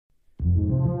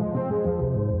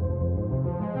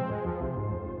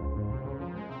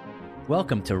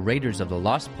Welcome to Raiders of the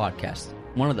Lost Podcast,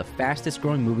 one of the fastest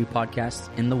growing movie podcasts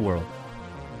in the world,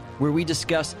 where we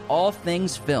discuss all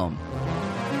things film.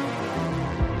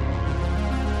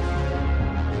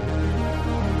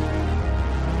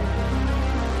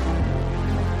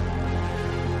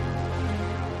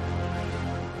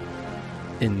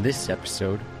 In this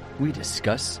episode, we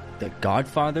discuss The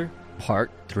Godfather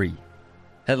Part III.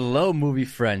 Hello, movie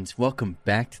friends. Welcome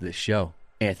back to the show.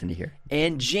 Anthony here.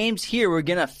 And James here. We're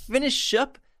going to finish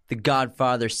up the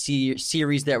Godfather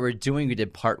series that we're doing. We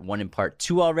did Part 1 and Part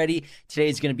 2 already. Today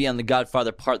is going to be on The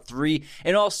Godfather Part 3.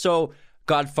 And also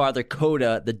Godfather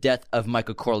Coda, The Death of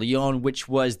Michael Corleone, which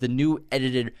was the new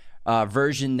edited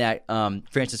version that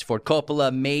Francis Ford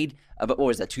Coppola made. About, what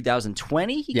was that,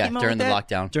 2020? He came out during the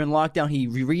lockdown. During lockdown, he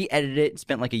re-edited it,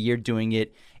 spent like a year doing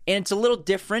it. And it's a little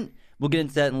different. We'll get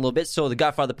into that in a little bit. So The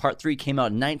Godfather Part 3 came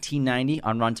out in 1990.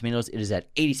 On Rotten Tomatoes, it is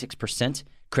at 86%.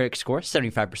 Critic score,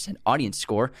 75%. Audience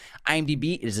score.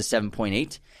 IMDb, it is a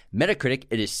 7.8. Metacritic,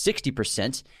 it is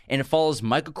 60%. And it follows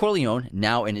Michael Corleone,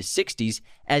 now in his 60s,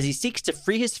 as he seeks to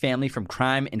free his family from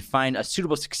crime and find a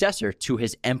suitable successor to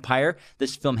his empire.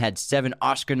 This film had 7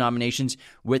 Oscar nominations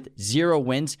with 0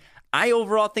 wins. I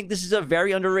overall think this is a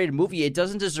very underrated movie. It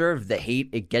doesn't deserve the hate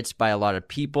it gets by a lot of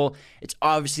people. It's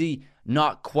obviously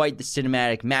not quite the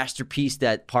cinematic masterpiece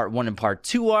that Part 1 and Part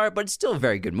 2 are, but it's still a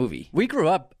very good movie. We grew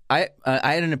up, I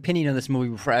had an opinion on this movie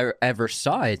before I ever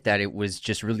saw it, that it was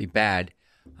just really bad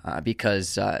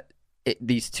because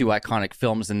these 2 iconic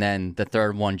films and then the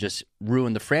third one just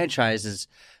ruined the franchise, is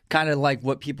kind of like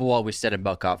what people always said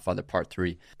about Godfather Part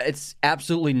 3. It's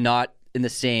absolutely not in the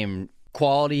same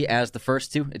quality as the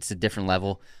first 2. It's a different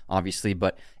level, obviously,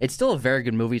 but it's still a very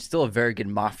good movie. It's still a very good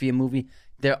mafia movie.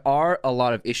 There are a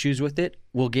lot of issues with it.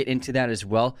 We'll get into that as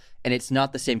well. And it's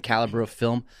not the same caliber of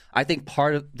film. I think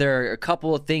there are a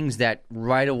couple of things that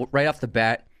right off the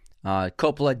bat,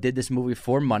 Coppola did this movie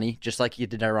for money, just like he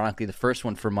did, ironically, the first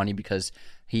one for money, because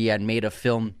he had made a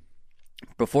film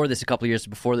before this, a couple of years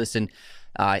before this, and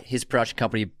his production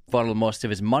company funneled most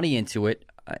of his money into it.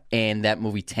 And that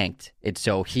movie tanked. And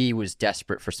so he was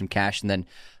desperate for some cash. And then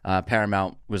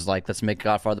Paramount was like, let's make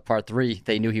Godfather Part 3.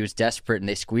 They knew he was desperate and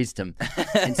they squeezed him.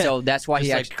 And so that's why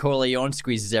he actually... Corleone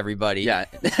squeezes everybody. Yeah.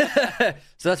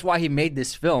 So that's why he made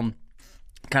this film,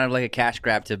 kind of like a cash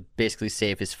grab to basically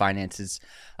save his finances.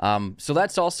 So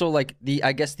that's also like the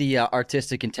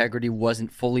artistic integrity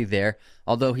wasn't fully there.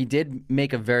 Although he did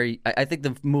make I think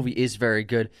the movie is very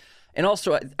good. And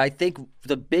also, I think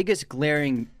the biggest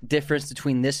glaring difference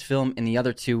between this film and the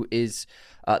other 2 is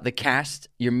the cast.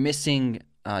 You're missing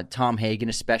Tom Hagen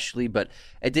especially, but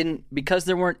it didn't, because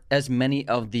there weren't as many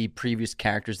of the previous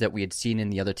characters that we had seen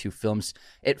in the other 2 films.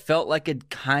 It felt like a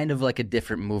kind of like a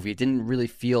different movie. It didn't really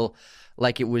feel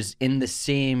like it was in the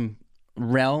same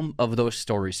realm of those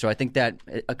stories. So I think that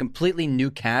a completely new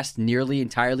cast, nearly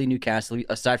entirely new cast,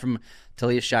 aside from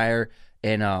Talia Shire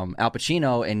and Al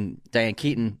Pacino and Diane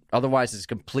Keaton. Otherwise, it's a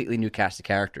completely new cast of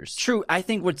characters. True. I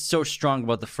think what's so strong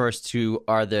about the first 2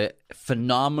 are the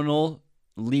phenomenal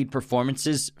lead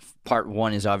performances. Part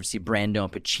 1 is obviously Brando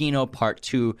and Pacino. Part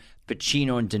 2,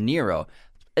 Pacino and De Niro,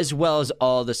 as well as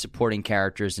all the supporting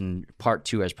characters. And Part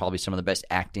 2 has probably some of the best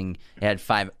acting. It had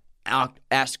 5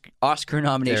 Oscar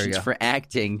nominations for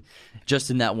acting just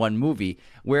in that one movie.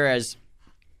 Whereas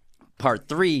Part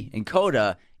 3 in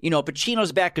Coda,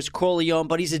 Pacino's back as Corleone,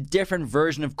 but he's a different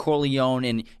version of Corleone.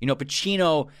 And,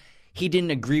 Pacino, he didn't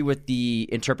agree with the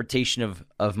interpretation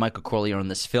of Michael Corleone in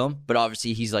this film. But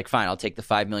obviously, he's like, fine, I'll take the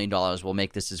 $5 million. We'll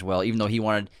make this as well. Even though he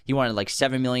wanted like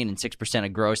 $7 million and 6%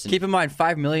 of gross. And keep in mind,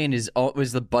 $5 million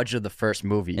was the budget of the first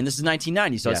movie. And this is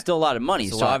 1990, so it's still a lot of money.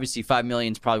 So obviously, $5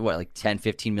 million is probably, like 10,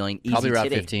 15 million easy probably around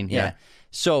today. 15, yeah.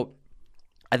 So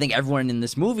I think everyone in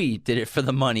this movie did it for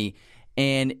the money.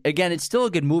 And again, it's still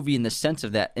a good movie in the sense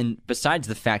of that, and besides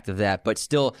the fact of that, but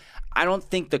still, I don't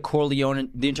think the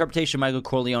interpretation of Michael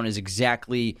Corleone is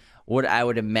exactly what I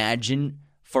would imagine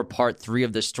for Part 3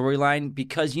 of the storyline,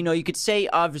 because, you could say,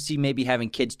 obviously, maybe having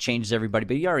kids changes everybody,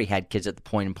 but he already had kids at the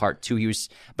point in Part 2.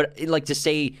 But like to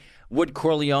say, would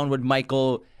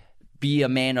Michael be a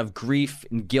man of grief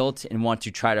and guilt and want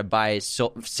to try to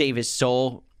save his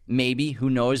soul? Maybe, who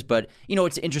knows? But,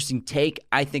 it's an interesting take.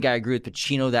 I think I agree with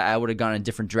Pacino that I would have gone a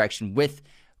different direction with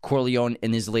Corleone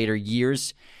in his later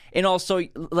years. And also,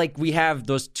 like, we have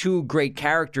those 2 great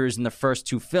characters in the first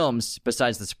 2 films,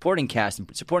 besides the supporting cast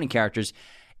and supporting characters.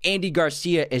 Andy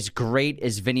Garcia is great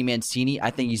as Vinnie Mancini.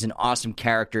 I think he's an awesome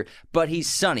character, but he's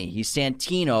Sonny. He's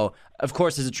Santino. Of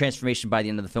course, there's a transformation by the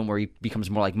end of the film where he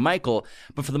becomes more like Michael,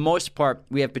 but for the most part,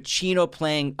 we have Pacino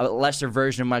playing a lesser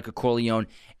version of Michael Corleone,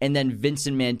 and then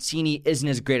Vincent Mancini isn't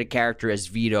as great a character as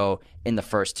Vito in the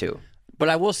first 2. But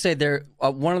I will say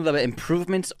one of the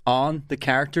improvements on the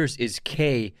characters is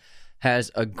Kay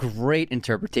has a great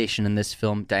interpretation in this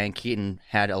film. Diane Keaton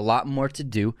had a lot more to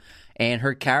do, and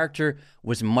her character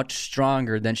was much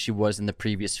stronger than she was in the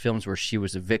previous films where she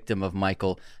was a victim of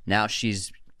Michael. Now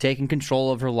she's taking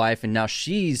control of her life, and now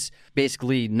she's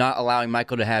basically not allowing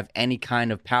Michael to have any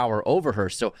kind of power over her.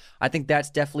 So I think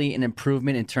that's definitely an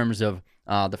improvement in terms of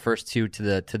the first two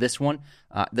to this one,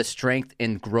 the strength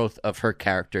and growth of her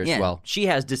character as well. She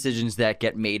has decisions that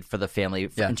get made for the family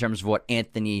in terms of what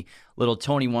Anthony Little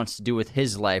Tony wants to do with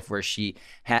his life, where she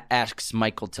asks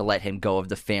Michael to let him go of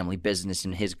the family business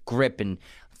and his grip and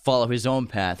follow his own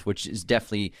path, which is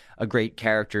definitely a great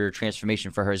character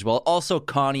transformation for her as well. Also,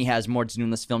 Connie has more to do in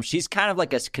this film. She's kind of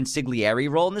like a consigliere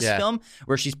role in this film,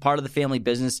 where she's part of the family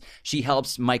business. She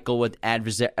helps Michael with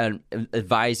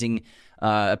advising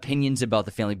opinions about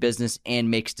the family business and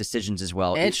makes decisions as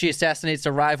well. And she assassinates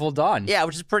a rival Don. Yeah,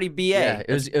 which is pretty BA. Yeah,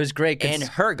 it was great. And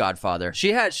her godfather.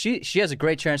 She has a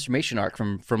great transformation arc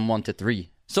from 1 to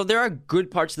 3. So there are good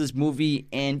parts of this movie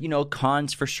and,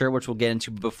 cons for sure, which we'll get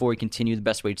into. But before we continue, the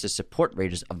best way to support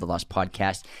Raiders of the Lost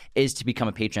podcast is to become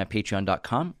a patron at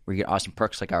patreon.com, where you get awesome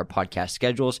perks like our podcast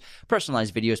schedules,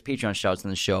 personalized videos, Patreon shoutouts on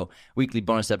the show, weekly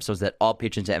bonus episodes that all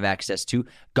patrons have access to.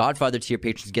 Godfather tier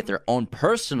patrons get their own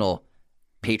personal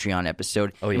Patreon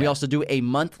episode. And we also do a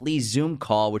monthly Zoom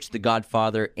call, which the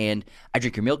Godfather and I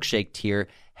Drink Your Milkshake tier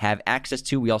have access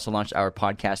to. We also launched our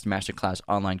podcast masterclass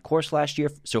online course last year.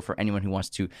 So for anyone who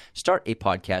wants to start a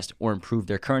podcast or improve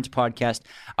their current podcast,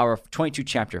 our 22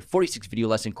 chapter, 46 video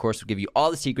lesson course will give you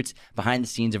all the secrets behind the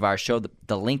scenes of our show.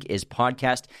 The link is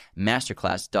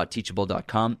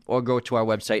podcastmasterclass.teachable.com, or go to our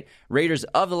website,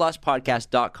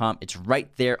 raidersoftheLostpodcast.com. It's right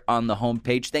there on the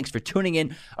homepage. Thanks for tuning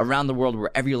in around the world,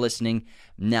 wherever you're listening.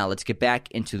 Now let's get back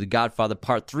into The Godfather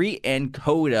Part 3 and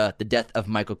Coda, the death of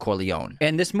Michael Corleone.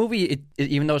 And this movie,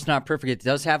 even though it's not perfect, it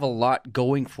does have a lot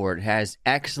going for it. It has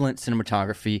excellent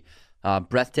cinematography,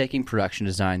 breathtaking production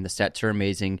design. The sets are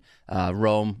amazing.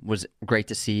 Rome was great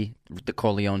to see. The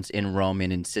Corleones in Rome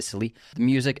and in Sicily. The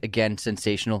music, again,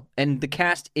 sensational. And the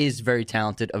cast is very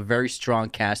talented, a very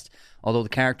strong cast, although the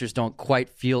characters don't quite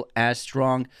feel as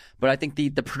strong. But I think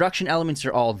the production elements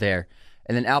are all there.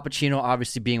 And then Al Pacino,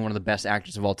 obviously being one of the best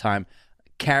actors of all time,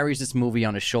 carries this movie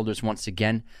on his shoulders once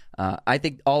again. I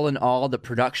think all in all, the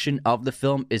production of the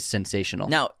film is sensational.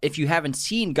 Now, if you haven't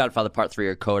seen Godfather Part 3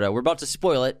 or Coda, we're about to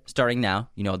spoil it starting now.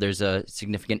 There's a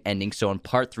significant ending. So in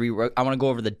Part 3, I want to go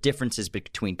over the differences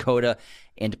between Coda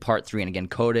and Part 3. And again,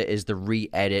 Coda is the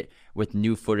re-edit with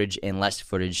new footage and less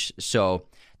footage. So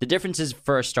the differences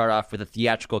first start off with the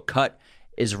theatrical cut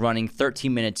is running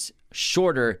 13 minutes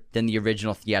shorter than the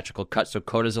original theatrical cut. So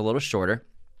Coda's a little shorter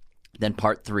than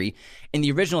Part 3. In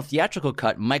the original theatrical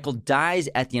cut, Michael dies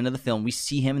at the end of the film. We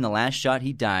see him in the last shot.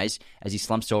 He dies as he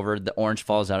slumps over. The orange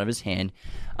falls out of his hand.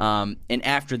 And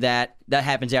after that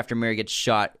happens after Mary gets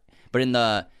shot. But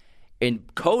in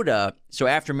Coda, so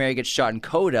after Mary gets shot in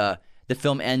Coda, the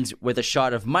film ends with a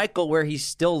shot of Michael where he's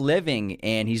still living,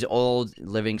 and he's old,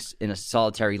 living in a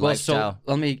solitary lifestyle.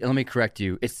 So let me correct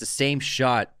you. It's the same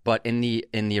shot, but in the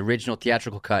original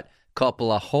theatrical cut,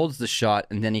 Coppola holds the shot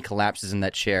and then he collapses in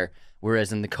that chair.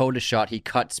 Whereas in the Coda shot, he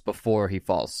cuts before he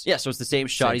falls. Yeah, so it's the same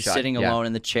shot. He's sitting alone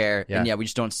in the chair, and we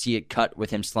just don't see it cut with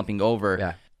him slumping over.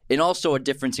 Yeah. And also a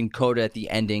difference in Coda at the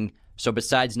ending. So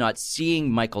besides not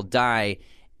seeing Michael die,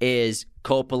 is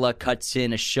Coppola cuts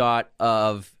in a shot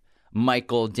of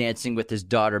Michael dancing with his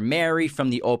daughter Mary from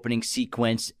the opening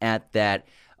sequence at that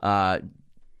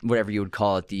whatever you would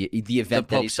call it, the event,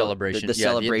 the Pope celebration, the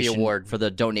celebration, the award for the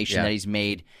donation that he's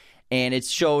made, and it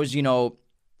shows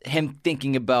him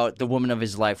thinking about the woman of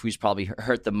his life who's probably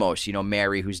hurt the most.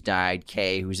 Mary, who's died,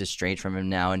 Kay, who's estranged from him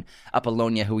now, and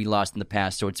Apollonia, who he lost in the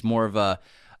past. So it's more of a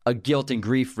guilt and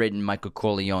grief ridden Michael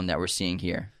Corleone that we're seeing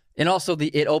here. And also,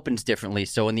 it opens differently.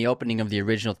 So in the opening of the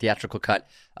original theatrical cut,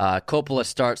 Coppola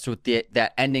starts with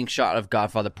that ending shot of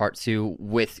Godfather Part 2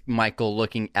 with Michael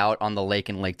looking out on the lake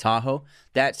in Lake Tahoe.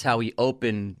 That's how he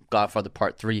opened Godfather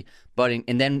Part 3.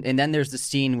 And then there's the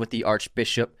scene with the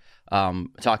Archbishop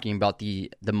talking about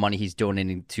the money he's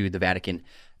donating to the Vatican.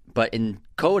 But in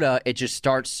Coda, it just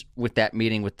starts with that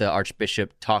meeting with the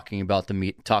Archbishop talking about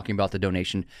the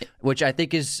donation, which I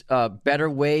think is a better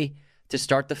way to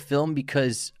start the film,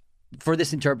 because for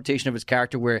this interpretation of his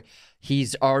character where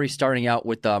he's already starting out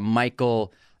with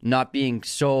Michael not being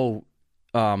so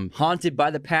haunted by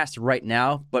the past right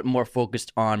now, but more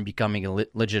focused on becoming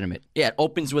legitimate. Yeah, it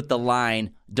opens with the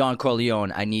line, Don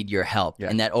Corleone, I need your help. Yeah.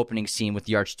 And that opening scene with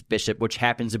the Archbishop, which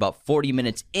happens about 40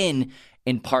 minutes in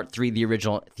in Part 3, the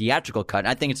original theatrical cut. And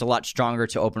I think it's a lot stronger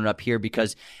to open it up here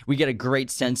because we get a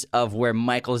great sense of where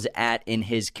Michael's at in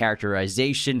his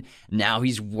characterization. Now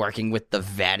he's working with the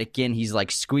Vatican. He's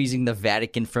like squeezing the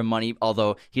Vatican for money,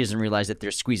 although he doesn't realize that they're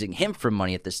squeezing him for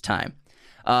money at this time.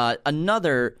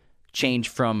 Another change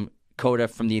from Coda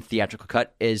from the theatrical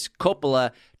cut is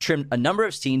Coppola trimmed a number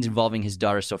of scenes involving his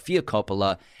daughter Sofia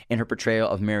Coppola in her portrayal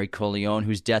of Mary Corleone,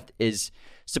 whose death is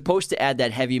supposed to add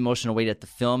that heavy emotional weight at the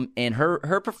film, and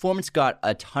her performance got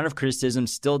a ton of criticism,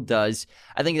 still does.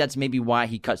 I think that's maybe why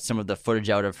he cut some of the footage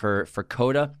out of her for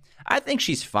Coda. I think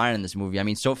she's fine in this movie. I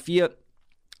mean, Sofia,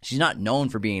 she's not known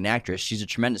for being an actress. She's a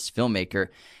tremendous filmmaker,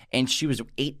 and she was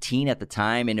 18 at the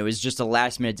time, and it was just a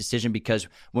last-minute decision because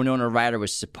Winona Ryder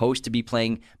was supposed to be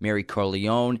playing Mary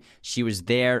Corleone. She was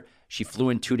there. She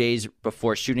flew in 2 days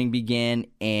before shooting began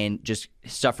and just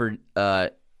suffered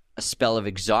a spell of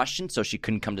exhaustion, so she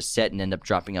couldn't come to set and end up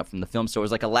dropping out from the film. So it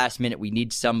was like a last-minute, we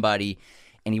need somebody,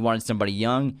 and he wanted somebody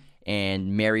young.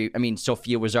 And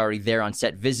Sophia was already there on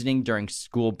set visiting during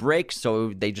school break,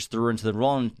 so they just threw her into the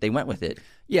role and they went with it.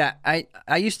 Yeah,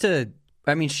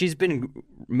 she's been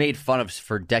made fun of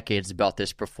for decades about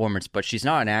this performance, but she's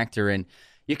not an actor, and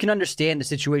you can understand the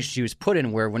situation she was put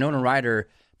in where Winona Ryder,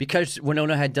 because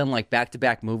Winona had done like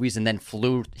back-to-back movies and then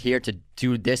flew here to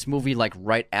do this movie like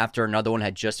right after another one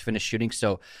had just finished shooting.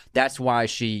 So that's why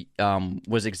she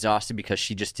was exhausted, because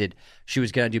she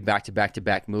was going to do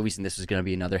back-to-back movies, and this was going to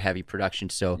be another heavy production.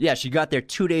 So yeah, she got there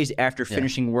 2 days after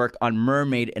finishing work on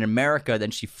Mermaid in America, then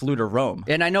she flew to Rome.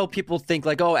 And I know people think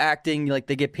like, oh, acting, like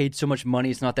they get paid so much money,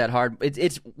 it's not that hard.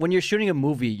 It's when you're shooting a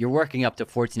movie, you're working up to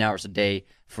 14 hours a day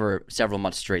for several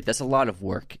months straight. That's a lot of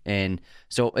work. And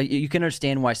so you can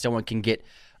understand why someone can get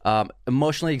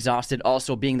emotionally exhausted.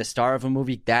 Also, being the star of a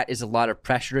movie, that is a lot of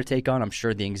pressure to take on. I'm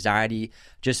sure the anxiety,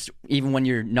 just even when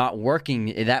you're not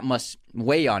working, that must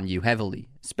weigh on you heavily,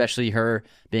 especially her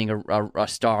being a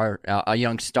star, a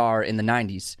young star in the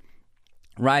 90s,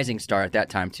 rising star at that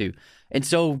time too. And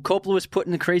so Coppola was put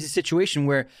in a crazy situation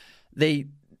where they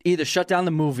either shut down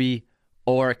the movie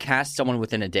or cast someone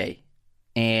within a day.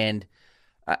 And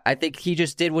I think he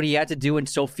just did what he had to do, and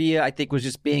Sophia, I think, was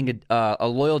just being a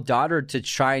loyal daughter to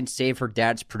try and save her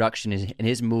dad's production in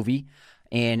his movie,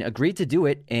 and agreed to do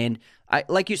it. And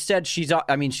like you said, she's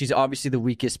obviously the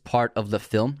weakest part of the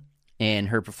film, and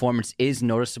her performance is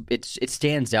noticeable. It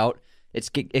stands out.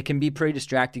 It can be pretty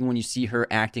distracting when you see her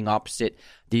acting opposite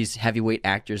these heavyweight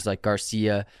actors like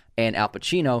Garcia and Al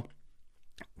Pacino.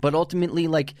 But ultimately,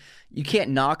 like, you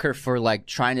can't knock her for like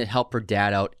trying to help her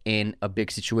dad out in a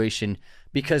big situation,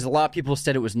 because a lot of people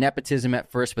said it was nepotism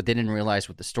at first, but they didn't realize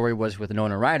what the story was with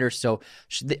Winona Ryder. So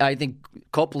I think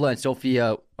Coppola and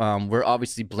Sofia were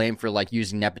obviously blamed for like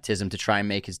using nepotism to try and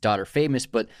make his daughter famous,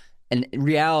 but in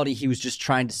reality, he was just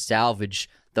trying to salvage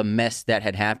the mess that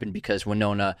had happened because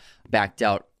Winona backed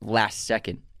out last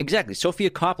second. Exactly. Sofia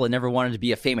Coppola never wanted to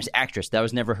be a famous actress. That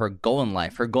was never her goal in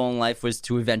life. Her goal in life was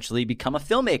to eventually become a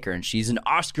filmmaker, and she's an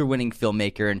Oscar-winning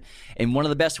filmmaker and one of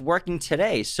the best working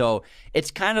today. So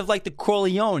it's kind of like the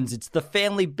Corleones. It's the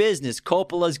family business.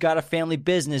 Coppola's got a family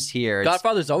business here.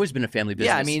 Godfather's always been a family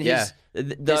business. Yeah, I mean, his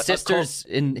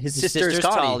sister's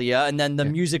Talia, and then the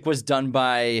music was done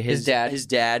by his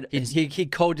dad. He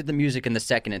coded the music in the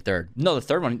second and third. No, the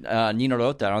third one, Nino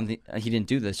Rota. I don't think he didn't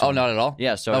do this. Oh, not at all.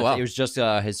 Yeah, so it was just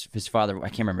his father. I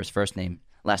can't remember his last name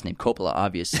Coppola,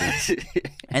 obviously.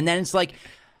 And then it's like,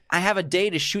 I have a day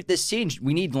to shoot this scene.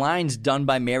 We need lines done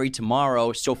by Mary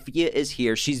tomorrow. Sophia is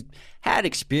here. She's had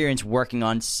experience working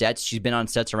on sets. She's been around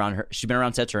sets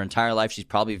her entire life. She's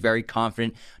probably very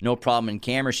confident. No problem in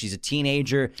camera. She's a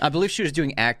teenager. I believe she was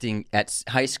doing acting at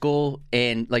high school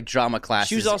and like drama classes.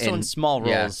 She was also in small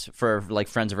roles for like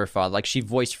friends of her father. Like she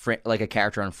voiced like a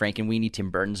character on Frank and Weenie, Tim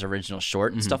Burton's original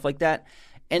short and stuff like that.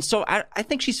 And so I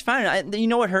think she's fine. You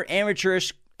know what? Her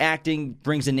amateurish acting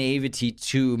brings a naivety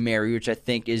to Mary, which I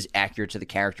think is accurate to the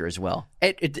character as well.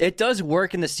 It does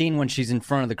work in the scene when she's in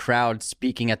front of the crowd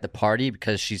speaking at the party,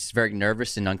 because she's very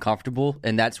nervous and uncomfortable,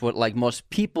 and that's what like most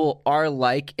people are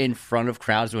like in front of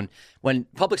crowds. When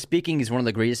public speaking is one of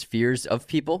the greatest fears of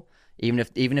people, even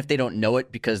if they don't know it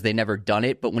because they never done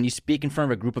it. But when you speak in front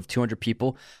of a group of 200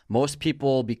 people, most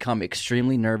people become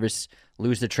extremely nervous,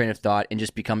 lose their train of thought, and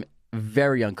just become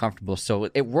very uncomfortable. So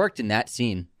it worked in that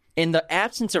scene. In the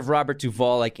absence of Robert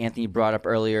Duvall, like Anthony brought up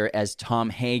earlier, as Tom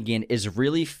Hagen is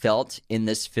really felt in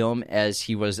this film, as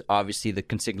he was obviously the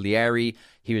consigliere.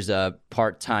 He was a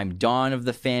part-time Don of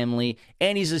the family,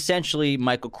 and he's essentially,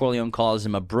 Michael Corleone calls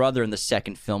him a brother in the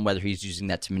second film, whether he's using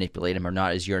that to manipulate him or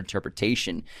not is your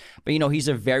interpretation. But, he's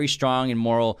a very strong and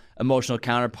moral, emotional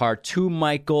counterpart to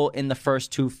Michael in the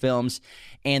first two films.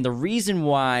 And the reason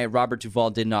why Robert Duvall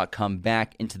did not come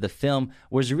back into the film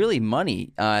was really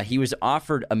money. He was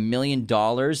offered $1 million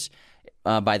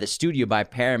by the studio, by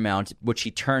Paramount, which he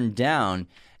turned down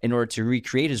in order to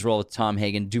recreate his role with Tom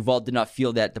Hagen. Duvall did not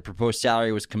feel that the proposed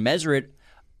salary was commensurate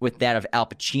with that of Al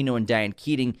Pacino and Diane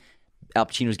Keaton. Al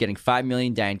Pacino was getting $5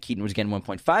 million, Diane Keaton was getting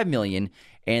 $1.5 million,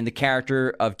 and the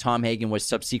character of Tom Hagen was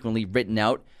subsequently written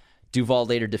out. Duvall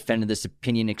later defended this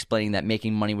opinion, explaining that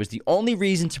making money was the only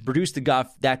reason to produce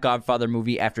that Godfather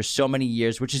movie after so many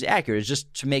years, which is accurate. It's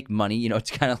just to make money.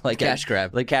 It's kind of like cash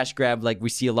grab. Like cash grab, like we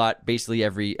see a lot basically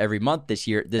every month this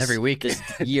year. Every week. This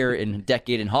year and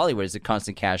decade in Hollywood is a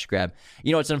constant cash grab.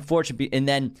 It's unfortunate. And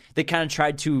then they kind of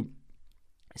tried to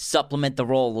supplement the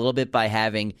role a little bit by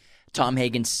having Tom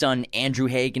Hagen's son, Andrew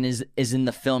Hagen, is in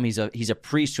the film. He's a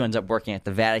priest who ends up working at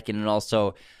the Vatican, and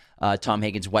also Tom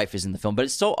Hagen's wife is in the film. But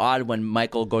it's so odd when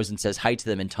Michael goes and says hi to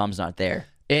them and Tom's not there.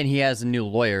 And he has a new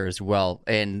lawyer as well.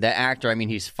 And the actor,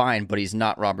 he's fine, but he's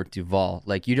not Robert Duvall.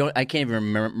 I can't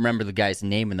even remember the guy's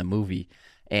name in the movie.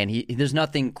 And there's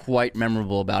nothing quite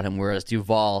memorable about him, whereas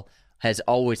Duvall has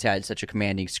always had such a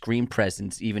commanding screen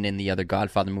presence, even in the other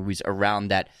Godfather movies, around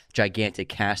that gigantic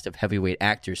cast of heavyweight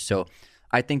actors. So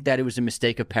I think that it was a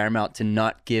mistake of Paramount to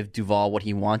not give Duvall what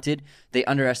he wanted. They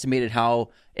underestimated how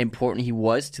important he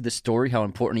was to the story, how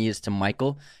important he is to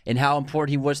Michael, and how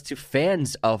important he was to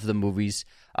fans of the movies.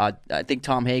 I think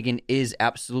Tom Hagen is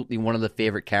absolutely one of the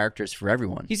favorite characters for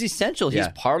everyone. He's essential. Yeah.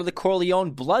 He's part of the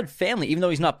Corleone blood family. Even though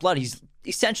he's not blood, he's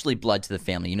essentially blood to the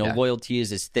family. Loyalty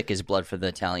is as thick as blood for the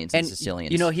Italians and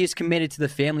Sicilians. He's committed to the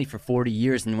family for 40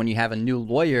 years, and when you have a new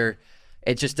lawyer,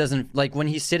 it just doesn't, like when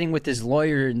he's sitting with his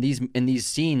lawyer in these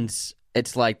scenes,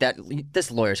 it's like that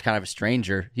this lawyer's kind of a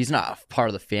stranger. He's not a part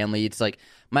of the family. It's like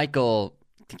Michael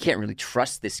can't really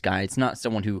trust this guy. It's not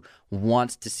someone who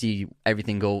wants to see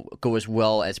everything go as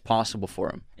well as possible for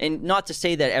him. And not to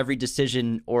say that every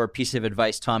decision or piece of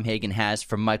advice Tom Hagen has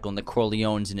from Michael and the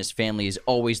Corleones and his family is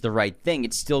always the right thing.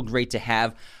 It's still great to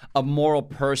have a moral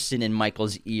person in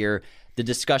Michael's ear. The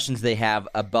discussions they have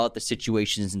about the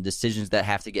situations and decisions that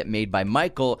have to get made by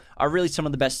Michael are really some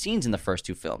of the best scenes in the first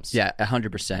two films. Yeah,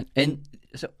 100%. And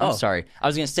I'm sorry. I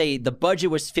was going to say the budget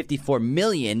was $54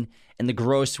 million and the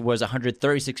gross was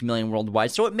 $136 million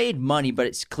worldwide. So it made money, but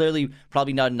it's clearly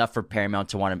probably not enough for Paramount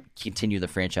to want to continue the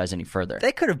franchise any further.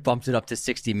 They could have bumped it up to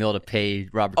 $60 million to pay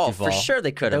Robert Duvall. For sure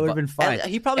they could have. That would have been fine.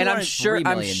 And he probably wanted $3 million.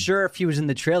 I'm sure if he was in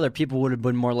the trailer, people would have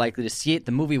been more likely to see it.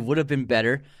 The movie would have been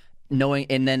better.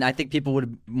 And then I think people would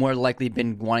have more likely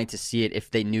been wanting to see it if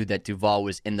they knew that Duvall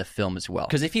was in the film as well.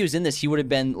 Because if he was in this, he would have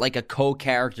been like a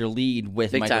co-character lead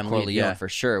with Michael Corleone for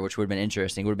sure, which would have been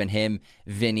interesting. It would have been him,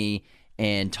 Vinny,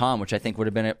 and Tom, which I think would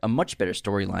have been a much better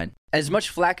storyline. As much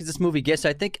flack as this movie gets,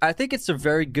 I think it's a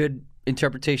very good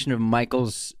interpretation of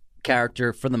Michael's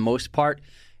character for the most part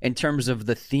in terms of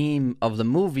the theme of the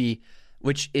movie,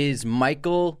 which is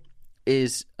Michael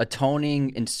is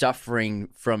atoning and suffering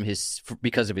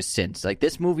because of his sins. Like,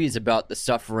 this movie is about the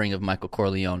suffering of Michael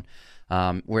Corleone,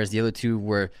 whereas the other two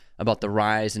were about the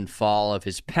rise and fall of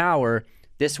his power.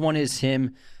 This one is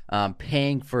him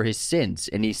paying for his sins,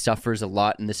 and he suffers a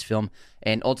lot in this film,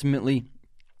 and ultimately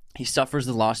he suffers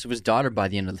the loss of his daughter by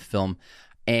the end of the film.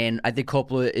 And I think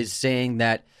Coppola is saying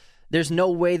that there's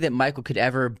no way that Michael could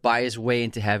ever buy his way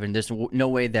into heaven. There's no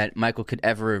way that Michael could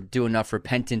ever do enough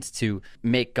repentance to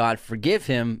make God forgive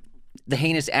him. The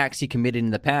heinous acts he committed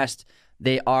in the past,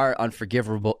 they are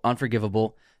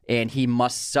unforgivable, and he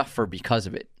must suffer because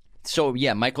of it. So,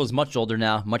 yeah, Michael's much older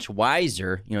now, much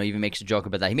wiser. Even makes a joke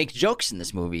about that. He makes jokes in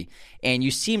this movie. And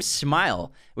you see him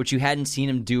smile, which you hadn't seen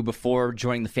him do before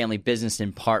joining the family business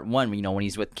in part one, when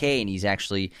he's with Kay and he's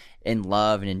actually in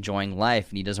love and enjoying life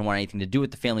and he doesn't want anything to do with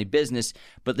the family business.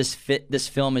 But this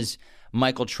film is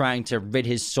Michael trying to rid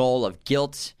his soul of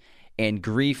guilt and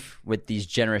grief with these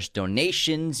generous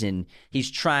donations. And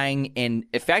he's trying and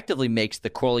effectively makes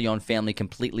the Corleone family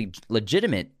completely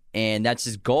legitimate. And that's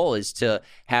his goal, is to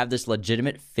have this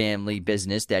legitimate family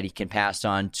business that he can pass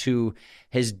on to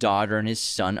his daughter and his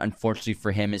son. Unfortunately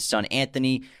for him, his son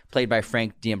Anthony, played by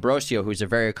Frank D'Ambrosio, who's a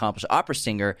very accomplished opera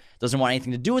singer, doesn't want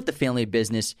anything to do with the family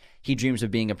business. He dreams of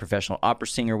being a professional opera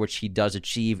singer, which he does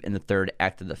achieve in the third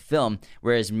act of the film.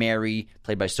 Whereas Mary,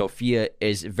 played by Sophia,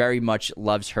 is very much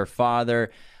loves her father,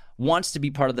 wants to be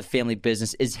part of the family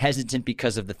business, is hesitant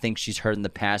because of the things she's heard in the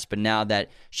past, but now that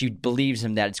she believes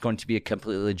him that it's going to be a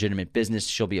completely legitimate business,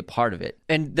 she'll be a part of it.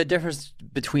 And the difference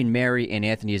between Mary and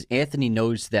Anthony is Anthony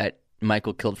knows that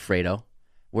Michael killed Fredo,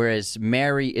 whereas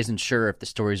Mary isn't sure if the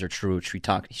stories are true.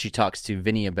 She talks to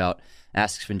Vinny about,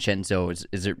 asks Vincenzo,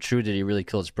 is it true that he really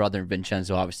killed his brother? And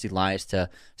Vincenzo obviously lies to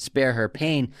spare her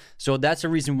pain. So that's a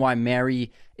reason why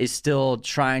Mary is still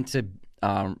trying to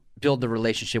build the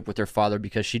relationship with her father,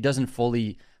 because she doesn't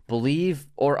fully believe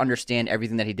or understand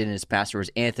everything that he did in his past, whereas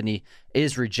Anthony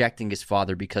is rejecting his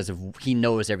father because he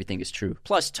knows everything is true.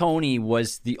 Plus, Tony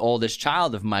was the oldest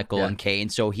child of Michael and Kay,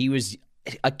 and so he was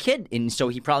a kid, and so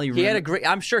he probably had a great.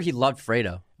 I'm sure he loved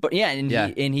Fredo. But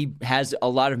he has a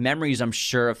lot of memories, I'm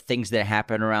sure, of things that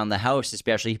happen around the house.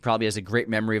 Especially, he probably has a great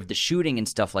memory of the shooting and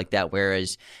stuff like that.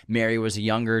 Whereas Mary was a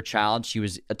younger child; she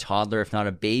was a toddler, if not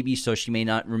a baby, so she may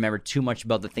not remember too much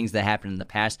about the things that happened in the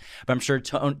past. But I'm sure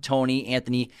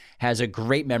Anthony has a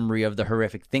great memory of the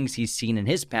horrific things he's seen in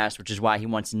his past, which is why he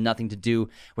wants nothing to do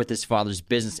with his father's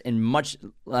business,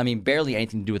 and barely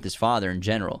anything to do with his father in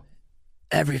general.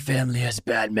 Every family has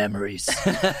bad memories.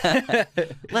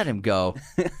 Let him go.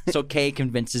 So Kay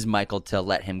convinces Michael to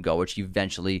let him go, which he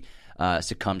eventually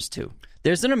succumbs to.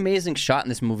 There's an amazing shot in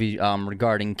this movie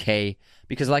regarding Kay,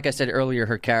 because like I said earlier,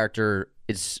 her character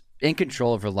is in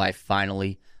control of her life,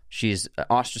 finally. She's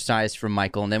ostracized from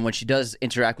Michael, and then when she does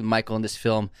interact with Michael in this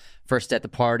film, first at the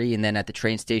party and then at the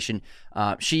train station,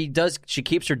 she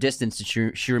keeps her distance,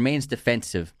 and she remains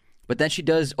defensive. But then she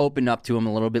does open up to him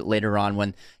a little bit later on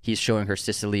when he's showing her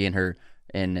Sicily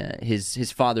and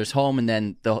his father's home, and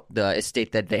then the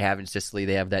estate that they have in Sicily.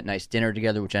 They have that nice dinner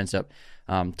together, which ends up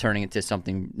turning into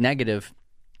something negative.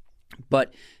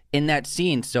 But in that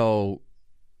scene, so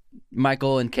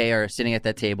Michael and Kay are sitting at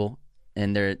that table,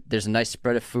 and there's a nice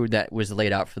spread of food that was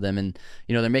laid out for them, and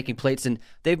they're making plates, and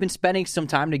they've been spending some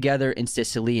time together in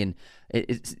Sicily, and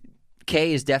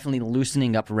Kay is definitely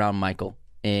loosening up around Michael.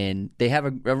 And they have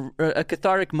a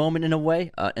cathartic moment in a way,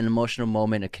 an emotional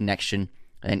moment, a connection.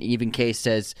 And even Kay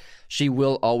says she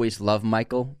will always love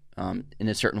Michael in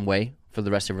a certain way for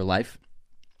the rest of her life.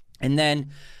 And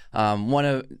then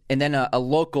a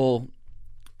local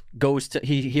goes to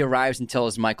he arrives and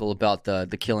tells Michael about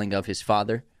the killing of his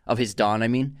father, of his Don, I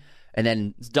mean. And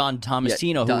then it's Don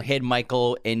Tomasino who hid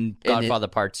Michael in Godfather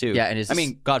Part II. Yeah,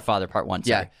 Godfather Part I. Sorry.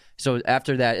 Yeah. So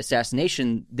after that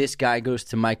assassination, this guy goes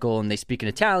to Michael, and they speak in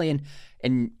Italian,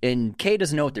 and Kay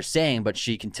doesn't know what they're saying, but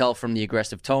she can tell from the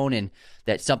aggressive tone and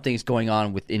that something's going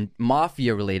on within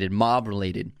mafia-related,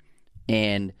 mob-related.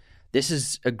 And this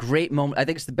is a great moment. I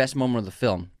think it's the best moment of the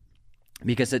film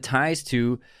because it ties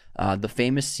to the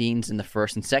famous scenes in the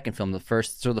first and second film. The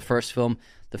first film,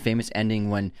 the famous ending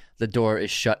when the door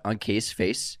is shut on Kay's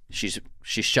face. She's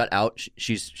shut out.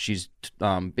 She's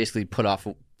basically put off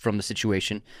from the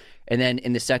situation. And then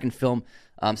in the second film,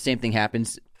 same thing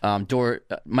happens.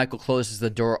 Michael closes the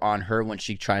door on her when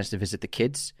she tries to visit the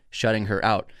kids, shutting her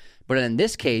out. But in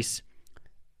this case,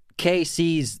 Kay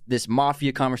sees this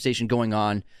mafia conversation going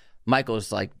on.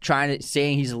 Michael's like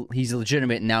saying he's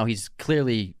legitimate, and now he's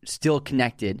clearly still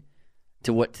connected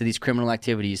to these criminal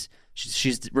activities.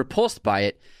 She's repulsed by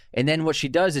it, and then what she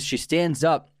does is she stands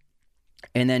up,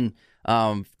 and then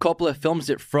Coppola films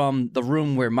it from the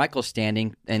room where Michael's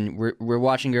standing, and we're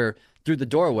watching her through the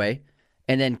doorway,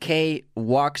 and then Kay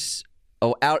walks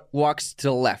to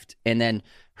the left, and then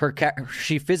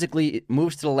she physically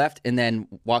moves to the left and then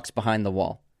walks behind the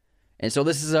wall, and so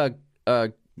this is a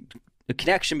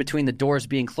connection between the doors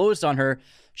being closed on her.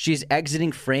 She's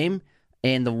exiting frame,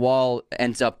 and the wall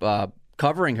ends up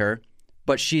covering her,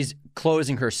 but she's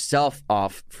closing herself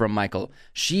off from Michael.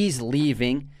 She's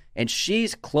leaving. And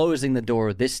she's closing the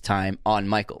door this time on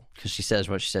Michael. Because she says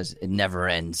what she says, it never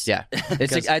ends. Yeah. I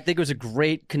think it was a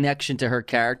great connection to her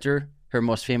character, her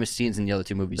most famous scenes in the other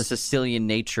two movies. The Sicilian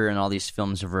nature in all these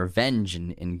films of revenge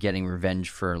and getting revenge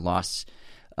for loss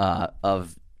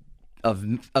of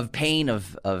pain,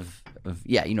 of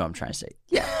yeah, you know what I'm trying to say.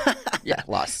 Yeah. Yeah,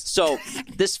 loss. So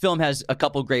this film has a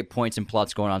couple great points and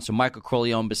plots going on. So Michael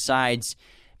Corleone, besides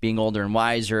being older and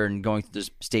wiser and going through this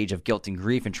stage of guilt and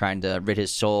grief and trying to rid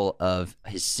his soul of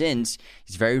his sins,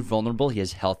 he's very vulnerable. He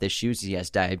has health issues. He has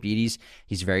diabetes.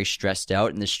 He's very stressed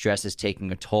out, and the stress is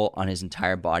taking a toll on his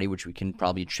entire body, which we can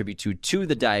probably attribute to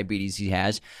the diabetes he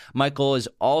has. Michael is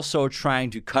also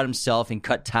trying to cut himself and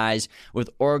cut ties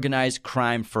with organized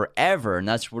crime forever, and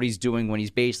that's what he's doing when he's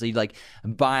basically like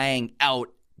buying out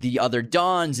the other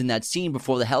Dons in that scene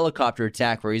before the helicopter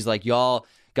attack where he's like, y'all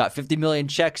got 50 million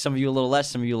checks. Some of you a little less,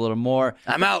 some of you a little more.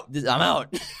 I'm out.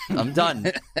 I'm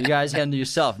done. You guys handle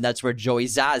yourself. And that's where Joey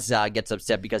Zaza gets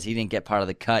upset because he didn't get part of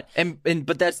the cut.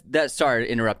 But that's sorry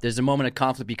to interrupt. There's a moment of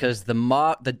conflict because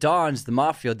the Dons, the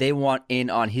mafia, they want in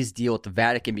on his deal with the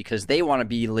Vatican because they want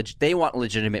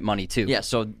legitimate money too. Yeah.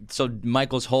 So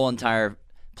Michael's whole entire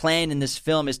plan in this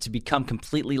film is to become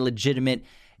completely legitimate.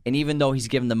 And even though he's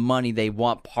given the money, they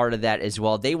want part of that as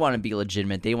well. They want to be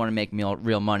legitimate. They want to make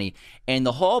real money. And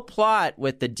the whole plot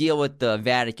with the deal with the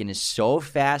Vatican is so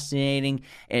fascinating,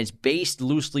 and it's based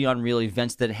loosely on real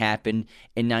events that happened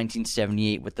in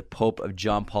 1978 with the Pope of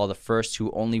John Paul I,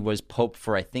 who only was Pope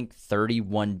for, I think,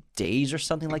 31 days or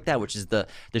something like that, which is the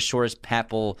shortest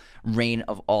papal reign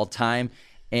of all time.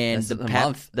 And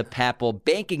the papal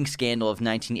banking scandal of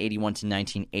 1981 to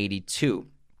 1982.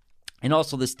 And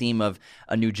also this theme of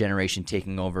a new generation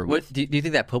taking over. Do you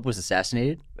think that Pope was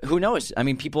assassinated? Who knows? I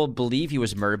mean, people believe he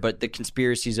was murdered, but there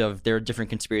are different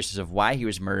conspiracies of why he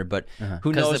was murdered, but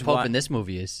who knows the Pope in this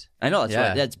movie is. I know, that's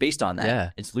right. That's based on that. Yeah.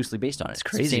 It's loosely based on it. It's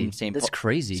crazy. That's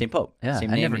crazy. Same Pope. Yeah,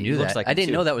 same I name. never knew that. I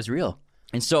didn't know that was real.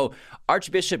 And so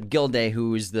Archbishop Gilday,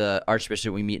 who is the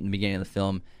Archbishop we meet in the beginning of the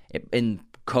film in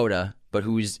Coda, but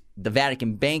who's the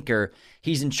Vatican banker,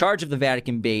 he's in charge of the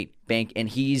Vatican bank, and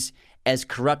he's as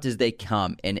corrupt as they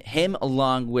come. And him,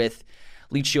 along with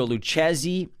Licio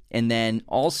Lucchesi, and then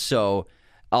also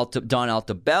Don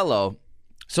Altobello.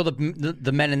 So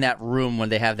the men in that room when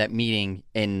they have that meeting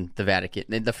in the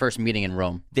Vatican, the first meeting in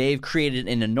Rome, they've created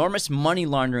an enormous money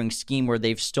laundering scheme where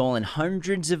they've stolen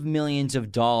hundreds of millions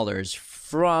of dollars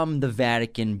from the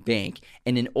Vatican bank.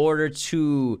 And in order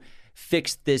to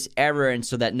fix this error and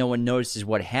so that no one notices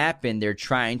what happened, they're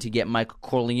trying to get Michael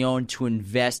Corleone to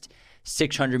invest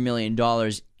 $600 million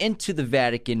into the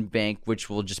Vatican bank, which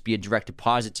will just be a direct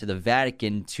deposit to the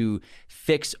Vatican to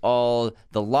fix all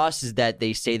the losses that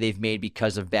they say they've made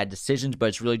because of bad decisions, but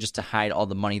it's really just to hide all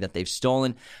the money that they've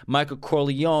stolen. Michael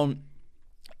Corleone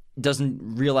doesn't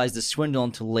realize the swindle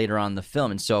until later on in the film.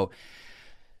 And so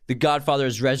The Godfather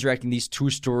is resurrecting these two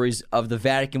stories of the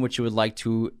Vatican, which you would like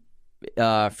to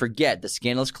forget. The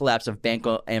scandalous collapse of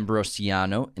Banco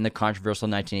Ambrosiano in the controversial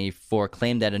 1984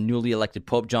 claim that a newly elected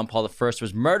Pope John Paul I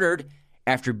was murdered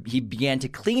after he began to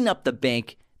clean up the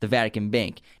bank, the Vatican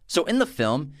Bank. So in the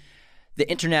film, the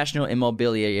International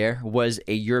Immobilier was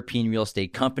a European real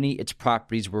estate company. Its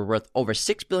properties were worth over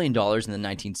 $6 billion in the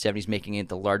 1970s, making it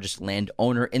the largest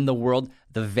landowner in the world.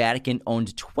 The Vatican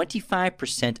owned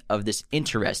 25% of this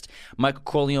interest. Michael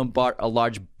Corleone bought a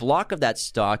large block of that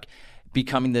stock,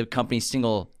 becoming the company's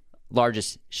single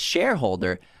largest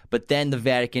shareholder. But then the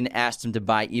Vatican asked him to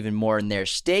buy even more in their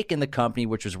stake in the company,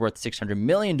 which was worth $600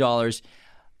 million.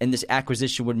 And this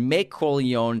acquisition would make give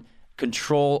Corleone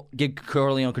control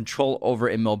over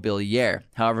Immobilier.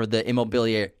 However, the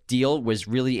Immobilier deal was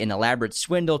really an elaborate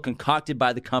swindle concocted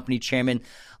by the company chairman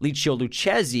Licio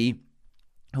Lucchesi,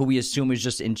 who we assume is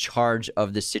just in charge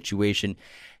of the situation.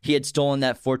 He had stolen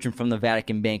that fortune from the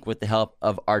Vatican Bank with the help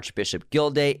of Archbishop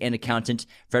Gilday and accountant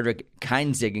Frederick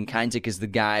Keinzig. And Keinzig is the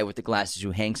guy with the glasses who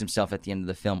hangs himself at the end of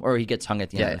the film, or he gets hung at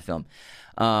the end of the film.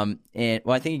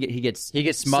 I think he gets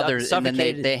smothered, and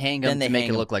then they hang him to make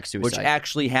it look like suicide, which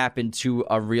actually happened to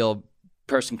a real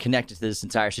person connected to this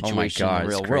entire situation in the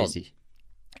real world.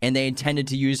 And they intended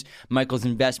to use Michael's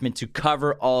investment to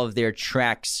cover all of their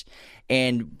tracks.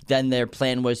 And then their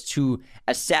plan was to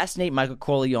assassinate Michael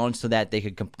Corleone so that they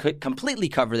could completely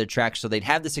cover their tracks, so they'd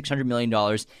have the $600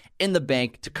 million in the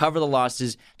bank to cover the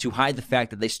losses, to hide the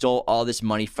fact that they stole all this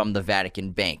money from the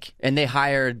Vatican Bank. And they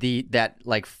hired that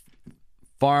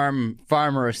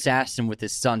farmer assassin with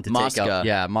his son to take out.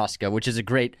 Yeah, Mosca, which is a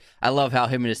great. I love how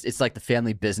it's like the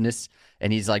family business,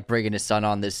 and he's like bringing his son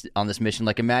on this mission.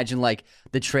 Like imagine like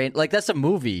the train, like that's a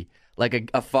movie.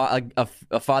 Like a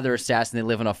father assassin, they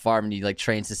live on a farm, and he like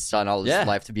trains his son all his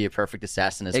life to be a perfect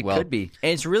assassin as well. It could be,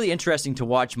 and it's really interesting to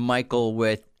watch Michael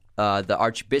with the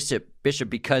Archbishop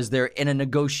because they're in a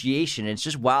negotiation. It's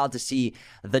just wild to see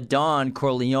the Don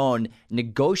Corleone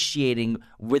negotiating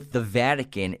with the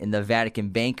Vatican and the Vatican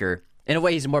banker. In a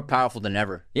way, he's more powerful than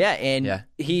ever. Yeah, and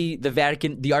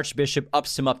the Archbishop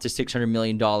ups him up to $600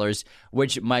 million,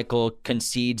 which Michael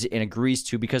concedes and agrees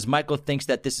to because Michael thinks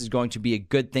that this is going to be a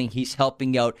good thing. He's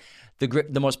helping out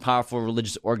the most powerful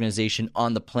religious organization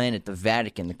on the planet, the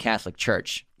Vatican, the Catholic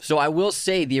Church. So I will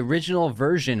say the original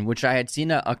version, which I had seen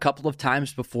a couple of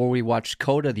times before we watched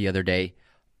Coda the other day,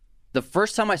 the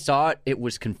first time I saw it, it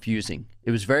was confusing.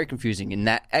 It was very confusing. In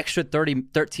that extra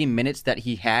 13 minutes that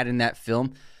he had in that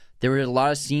film, there were a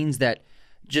lot of scenes that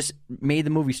just made the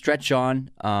movie stretch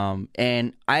on,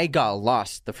 and I got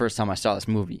lost the first time I saw this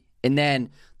movie. And then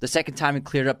the second time it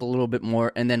cleared up a little bit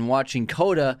more. And then watching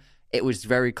Coda, it was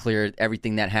very clear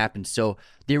everything that happened. So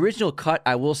the original cut,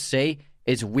 I will say,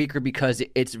 is weaker because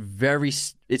it's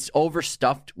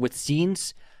overstuffed with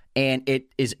scenes and it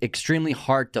is extremely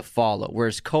hard to follow.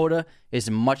 Whereas Coda is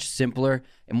much simpler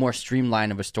and more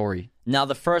streamlined of a story. Now,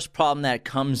 the first problem that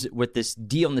comes with this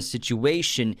deal in the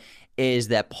situation is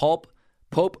that Pope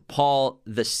Paul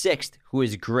VI, who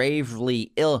is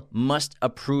gravely ill, must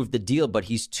approve the deal, but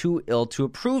he's too ill to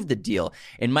approve the deal.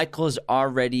 And Michael has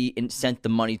already sent the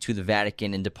money to the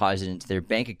Vatican and deposited into their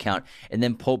bank account. And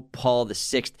then Pope Paul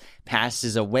VI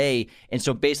passes away. And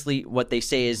so basically what they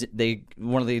say is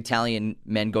one of the Italian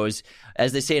men goes,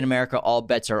 as they say in America, all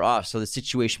bets are off. So the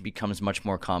situation becomes much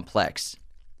more complex.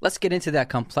 Let's get into that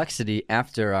complexity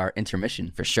after our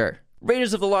intermission. For sure.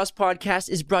 Raiders of the Lost podcast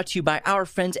is brought to you by our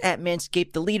friends at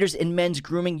Manscaped, the leaders in men's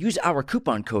grooming. Use our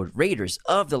coupon code Raiders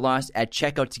of the Lost at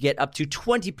checkout to get up to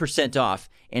 20% off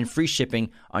and free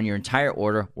shipping on your entire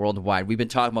order worldwide. We've been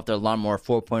talking about their Lawnmower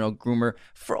 4.0 groomer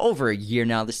for over a year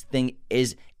now. This thing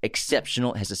is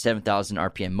exceptional. It has a 7,000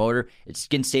 RPM motor. It's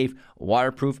skin safe,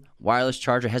 waterproof, wireless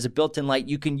charger, has a built-in light.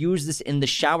 You can use this in the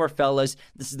shower, fellas.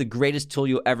 This is the greatest tool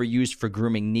you'll ever use for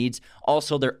grooming needs.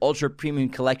 Also, their ultra premium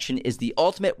collection is the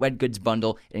ultimate wet goods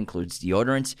bundle. It includes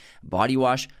deodorants, body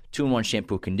wash, 2-in-1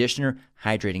 shampoo conditioner,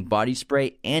 hydrating body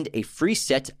spray, and a free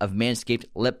set of Manscaped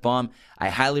lip balm. I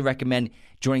highly recommend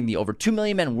joining the over 2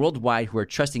 million men worldwide who are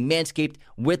trusting Manscaped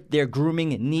with their grooming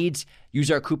needs. Use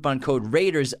our coupon code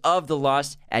Raiders of the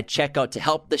Lost at checkout to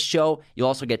help the show. You'll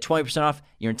also get 20% off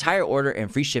your entire order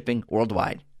and free shipping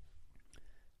worldwide.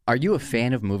 Are you a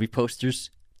fan of movie posters?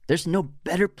 There's no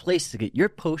better place to get your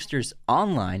posters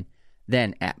online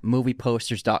than at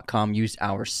movieposters.com. Use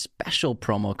our special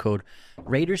promo code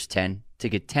Raiders10 to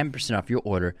get 10% off your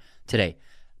order today.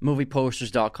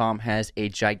 Movieposters.com has a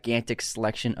gigantic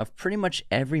selection of pretty much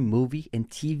every movie and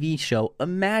TV show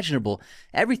imaginable.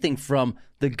 Everything from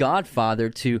The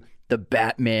Godfather to The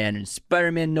Batman and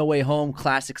Spider-Man No Way Home,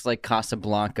 classics like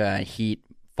Casablanca, Heat,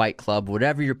 Fight Club,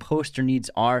 whatever your poster needs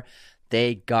are,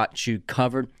 they got you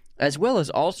covered, as well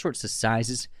as all sorts of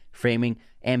sizes, framing,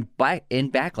 and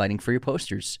backlighting for your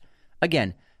posters.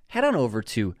 Again, head on over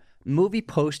to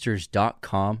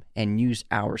movieposters.com and use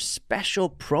our special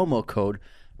promo code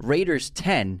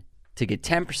Raiders10 to get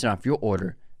 10% off your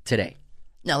order today.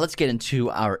 Now let's get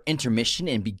into our intermission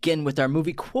and begin with our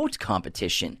movie quote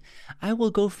competition. I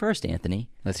will go first, Anthony.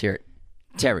 Let's hear it.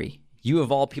 Terry, you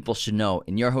of all people should know,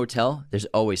 in your hotel, there's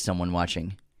always someone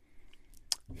watching.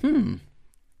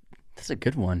 That's a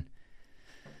good one.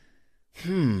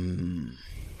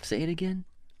 Say it again.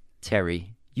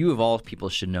 Terry, you of all people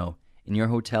should know, in your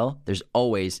hotel, there's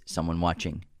always someone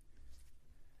watching.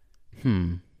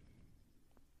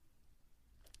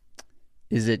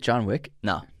 Is it John Wick?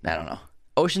 No. I don't know.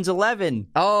 Ocean's 11.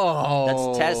 Oh.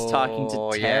 That's Tess talking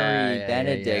to Terry yeah,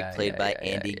 Benedict, played by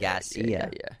Andy Garcia.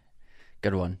 Yeah.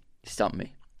 Good one. You stumped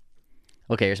me.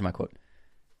 Okay, here's my quote.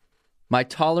 My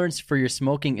tolerance for your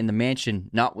smoking in the mansion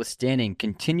notwithstanding,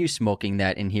 continue smoking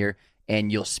that in here,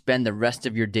 and you'll spend the rest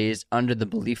of your days under the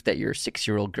belief that you're a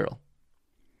 6-year-old girl.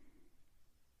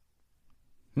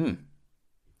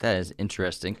 That is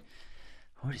interesting.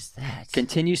 What is that?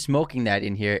 Continue smoking that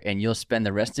in here, and you'll spend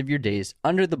the rest of your days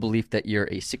under the belief that you're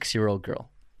a 6-year-old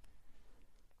girl.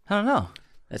 I don't know.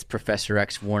 That's Professor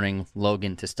X warning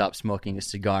Logan to stop smoking a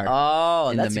cigar. Oh,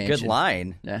 in that's the a good mansion.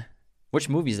 line. Yeah. Which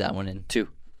movie is that one in? 2.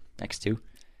 X2?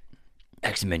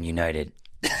 X-Men United.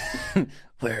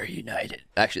 We're united.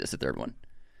 Actually, that's the third one.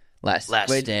 Last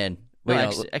Stand. Wait, No,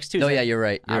 no, X2 No, yeah, you're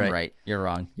right. I'm right. You're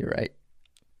wrong. You're right.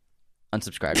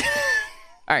 Unsubscribe.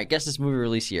 All right, guess this movie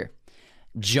release year.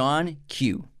 John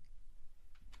Q.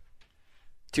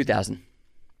 2000.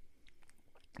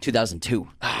 2002.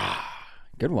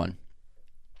 Good one.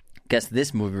 Guess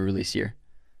this movie release year.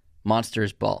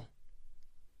 Monsters Ball.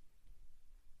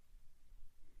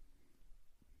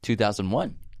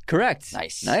 2001. Correct.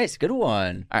 Nice. Good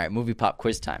one. All right, movie pop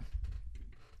quiz time.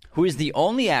 Who is the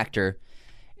only actor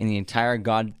in the entire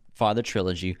Godfather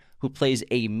trilogy who plays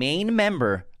a main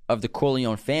member of the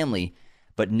Corleone family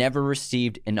but never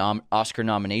received an Oscar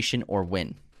nomination or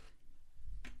win?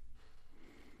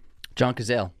 John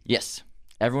Cazale. Yes.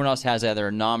 Everyone else has either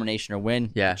a nomination or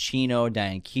win. Yeah. Pacino,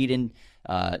 Diane Keaton,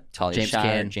 Talia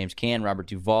Shire, James Caan, Robert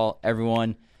Duvall,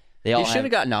 everyone. They all He should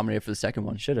have got nominated for the second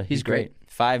one. Should have. He's great.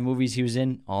 5 movies he was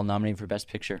in, all nominated for Best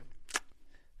Picture.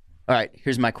 All right,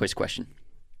 here's my quiz question.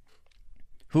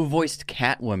 Who voiced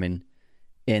Catwoman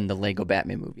in the Lego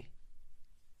Batman movie?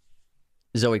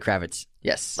 Zoe Kravitz.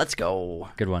 Yes. Let's go.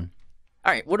 Good one.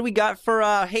 All right, what do we got for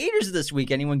haters this week?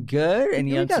 Anyone good?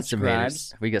 Any We got some unsubscribes?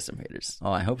 haters. We got some haters.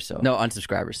 Oh, I hope so. No,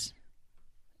 unsubscribers.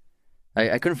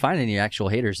 I couldn't find any actual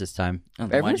haters this time. Oh,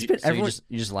 then why'd Everyone's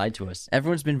you just lied to us.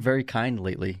 everyone's been very kind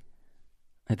lately.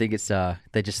 I think it's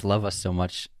they just love us so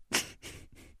much.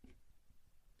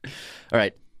 All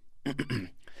right.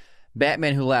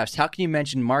 Batman Who Laughs. How can you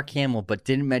mention Mark Hamill but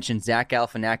didn't mention Zach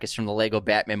Galifianakis from the Lego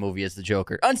Batman movie as the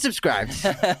Joker?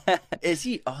 Unsubscribed. Is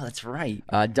he? Oh, that's right.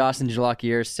 Dawson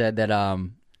Jalaquier said that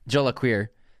Jalaquier.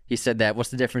 He said that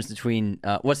what's the difference between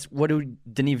what do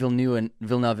Denis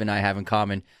Villeneuve and I have in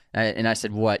common? And I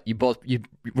said what?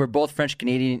 We're both French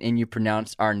Canadian and you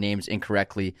pronounce our names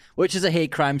incorrectly, which is a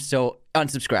hate crime. So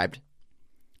unsubscribed.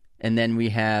 And then we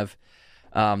have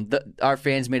our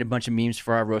fans made a bunch of memes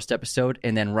for our roast episode,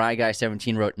 and then Rye Guy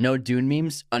 17 wrote no Dune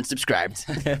memes, unsubscribed.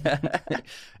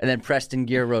 And then Preston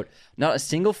Gear wrote not a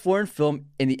single foreign film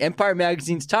in the Empire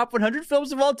magazine's top 100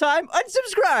 films of all time,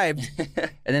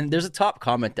 unsubscribed. And then there's a top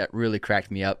comment that really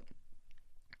cracked me up.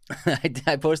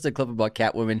 I posted a clip about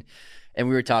Catwoman, and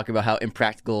we were talking about how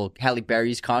impractical Halle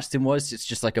Berry's costume was. It's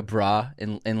just like a bra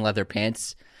and leather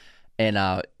pants. And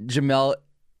Jamel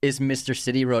is Mr.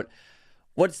 City wrote,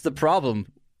 what's the problem?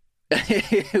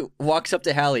 Walks up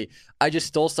to Halle. I just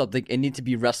stole something and need to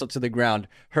be wrestled to the ground.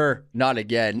 Her, not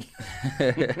again.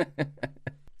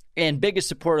 And biggest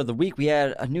supporter of the week, we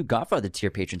had a new Godfather tier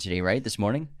patron today, right? This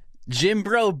morning? Jim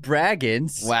Bro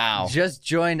Braggins. Wow. Just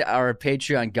joined our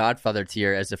Patreon Godfather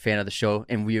tier as a fan of the show,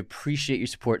 and we appreciate your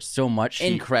support so much.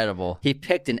 Incredible. He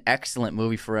picked an excellent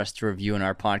movie for us to review in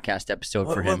our podcast episode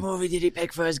for him. What movie did he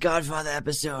pick for his Godfather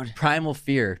episode? Primal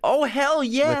Fear. Oh, hell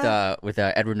yeah. With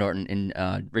Edward Norton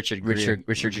and Richard Gere.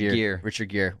 Richard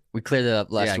Gere. We cleared that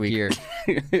up last week.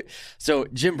 Gere. So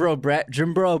Jim Bro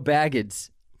Baggins,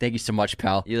 thank you so much,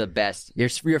 pal. You're the best.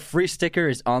 Your free sticker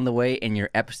is on the way, and your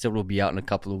episode will be out in a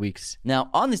couple of weeks. Now,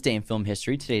 on this day in film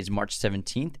history, today is March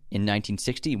 17th. In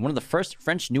 1960, one of the first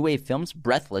French New Wave films,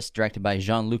 Breathless, directed by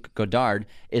Jean-Luc Godard,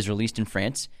 is released in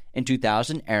France. In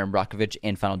 2000, Aaron Brockovich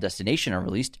and Final Destination are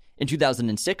released. In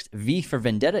 2006, V for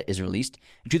Vendetta is released.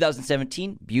 In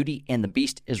 2017, Beauty and the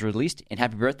Beast is released. And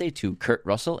happy birthday to Kurt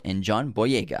Russell and John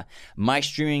Boyega. My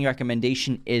streaming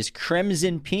recommendation is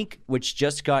Crimson Peak, which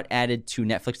just got added to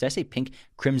Netflix. Did I say Pink?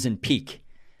 Crimson Peak.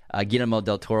 Guillermo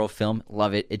del Toro film.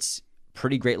 Love it. It's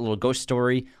pretty great little ghost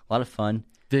story. A lot of fun.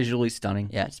 Visually stunning.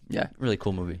 Yeah, it's really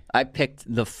cool movie. I picked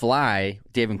The Fly,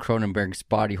 David Cronenberg's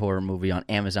body horror movie on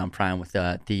Amazon Prime with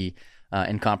the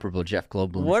incomparable Jeff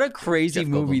Goldblum. What a crazy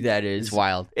movie that is. It's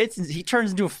wild. He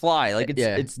turns into a fly. Like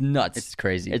it's nuts. It's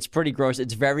crazy. It's pretty gross.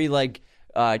 It's very like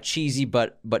cheesy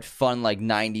but fun, like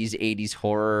 90s, 80s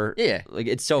horror. Yeah. Like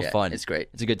it's so fun. It's great.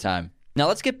 It's a good time. Now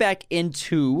let's get back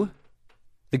into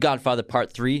The Godfather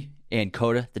Part 3 and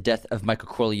Coda, the death of Michael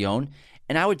Corleone.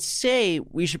 And I would say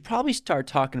we should probably start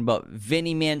talking about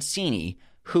Vinnie Mancini,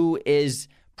 who is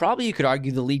probably, you could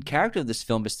argue, the lead character of this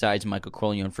film besides Michael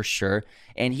Corleone for sure.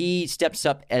 And he steps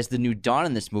up as the new Don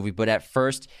in this movie, but at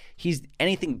first he's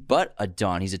anything but a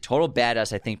Don. He's a total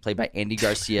badass, I think, played by Andy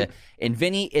Garcia. And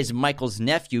Vinny is Michael's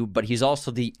nephew, but he's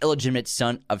also the illegitimate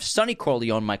son of Sonny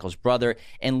Corleone, Michael's brother,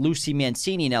 and Lucy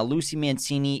Mancini. Now, Lucy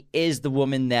Mancini is the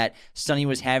woman that Sonny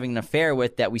was having an affair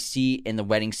with that we see in the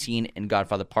wedding scene in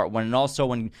Godfather Part 1. And also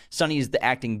when Sonny is the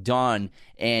acting Don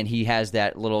and he has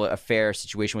that little affair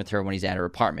situation with her when he's at her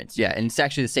apartment. Yeah, and it's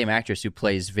actually the same actress who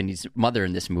plays Vinny's mother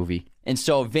in this movie. And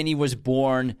so Vinny was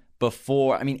born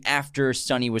after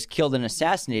Sonny was killed and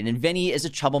assassinated. And Vinny is a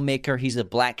troublemaker. He's a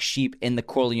black sheep in the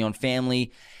Corleone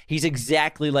family. He's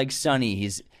exactly like Sonny.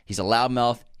 He's a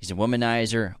loudmouth. He's a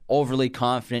womanizer, overly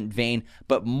confident, vain,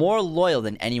 but more loyal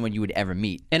than anyone you would ever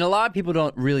meet. And a lot of people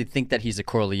don't really think that he's a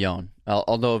Corleone,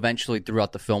 although eventually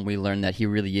throughout the film we learn that he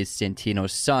really is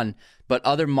Santino's son. But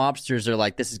other mobsters are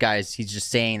like, he's just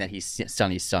saying that he's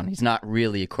Sonny's son. He's not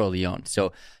really a Corleone.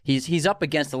 So he's up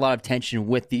against a lot of tension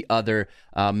with the other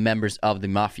members of the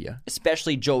mafia.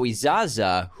 Especially Joey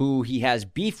Zaza, who he has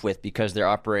beef with because they're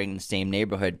operating in the same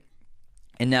neighborhood.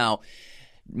 And now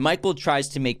Michael tries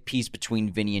to make peace between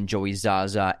Vinny and Joey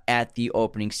Zaza at the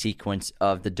opening sequence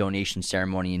of the donation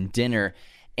ceremony and dinner.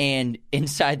 And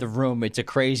inside the room, it's a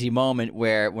crazy moment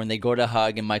where when they go to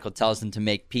hug and Michael tells them to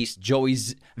make peace,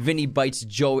 Vinny bites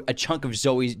a chunk of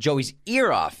Joey's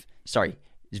ear off. Sorry,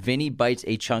 Vinny bites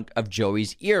a chunk of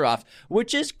Joey's ear off,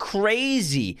 which is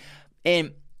crazy.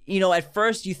 And, at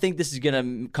first you think this is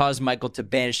going to cause Michael to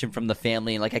banish him from the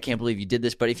family. And I can't believe you did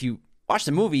this. But if you watch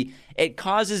the movie, it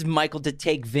causes Michael to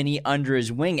take Vinny under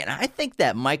his wing. And I think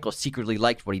that Michael secretly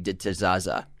liked what he did to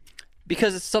Zaza.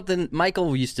 Because it's something,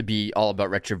 Michael used to be all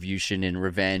about retribution and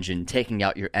revenge and taking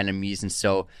out your enemies.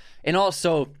 And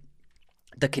also,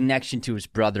 the connection to his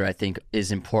brother, I think,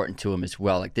 is important to him as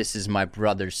well. Like, this is my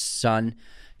brother's son.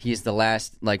 He's the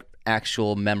last, like,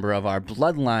 actual member of our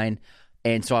bloodline,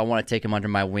 and so I want to take him under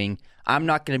my wing. I'm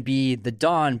not going to be the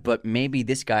Don, but maybe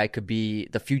this guy could be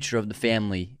the future of the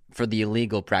family for the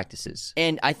illegal practices.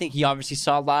 And I think he obviously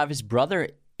saw a lot of his brother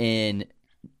in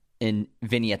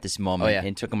Vinny at this moment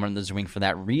and took him under his wing for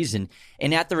that reason.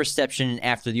 And at the reception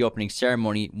after the opening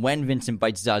ceremony, when Vincent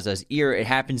bites Zaza's ear, it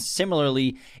happens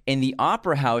similarly in the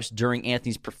opera house during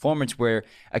Anthony's performance where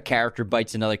a character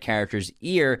bites another character's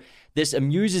ear. This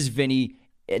amuses Vinny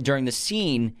during the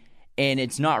scene, and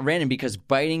it's not random because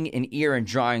biting an ear and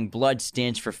drawing blood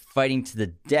stands for fighting to the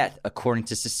death according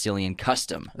to Sicilian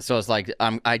custom. So it's like,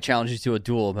 I challenge you to a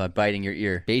duel by biting your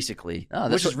ear. Basically.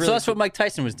 Oh, so that's what Mike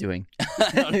Tyson was doing.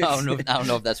 I don't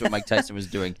know if that's what Mike Tyson was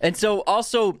doing. And so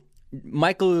also,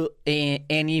 Michael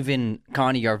and even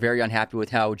Connie are very unhappy with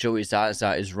how Joey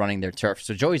Zaza is running their turf.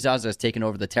 So Joey Zaza has taken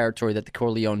over the territory that the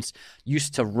Corleones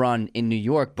used to run in New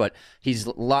York, but he's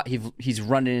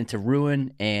running into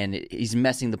ruin, and he's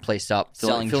messing the place up,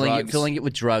 filling it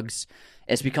with drugs.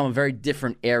 It's become a very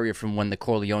different area from when the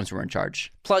Corleones were in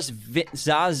charge. Plus,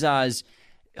 Zaza's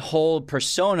whole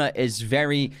persona is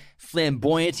very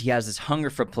flamboyant. He has this hunger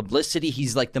for publicity.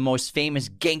 He's like the most famous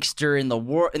gangster in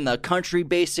the country,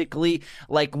 basically.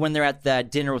 Like when they're at that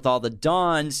dinner with all the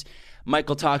Dons,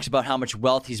 Michael talks about how much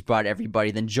wealth he's brought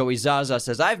everybody. Then Joey Zaza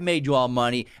says, "I've made you all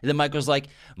money." And then Michael's like,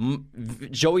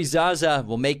 "Joey Zaza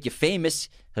will make you famous.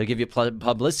 He'll give you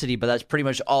publicity, but that's pretty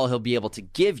much all he'll be able to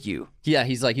give you." Yeah,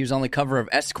 he was on the cover of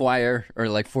Esquire or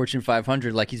like Fortune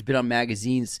 500. Like, he's been on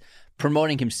magazines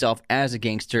promoting himself as a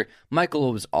gangster.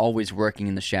 Michael was always working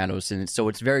in the shadows, and so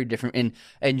it's very different.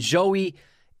 And Joey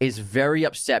is very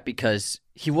upset because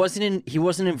he wasn't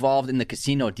involved in the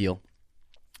casino deal.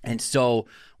 And so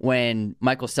when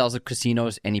Michael sells the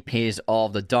casinos and he pays all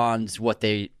the Dons what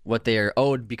they are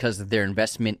owed because of their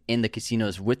investment in the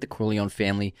casinos with the Corleone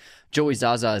family, Joey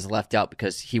Zaza is left out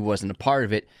because he wasn't a part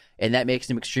of it, and that makes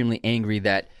him extremely angry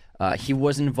that he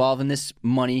wasn't involved in this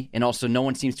money, and also no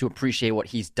one seems to appreciate what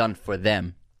he's done for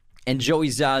them. And Joey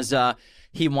Zaza,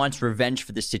 he wants revenge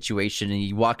for this situation, and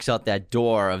he walks out that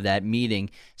door of that meeting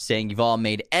saying, "You've all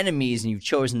made enemies and you've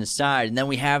chosen a side." And then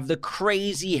we have the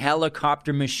crazy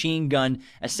helicopter machine gun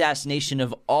assassination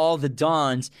of all the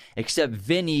Dons, except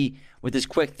Vinny, with his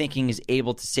quick thinking, is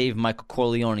able to save Michael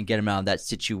Corleone and get him out of that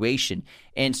situation.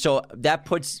 And so that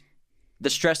puts the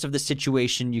stress of the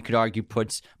situation, you could argue,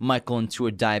 puts Michael into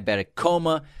a diabetic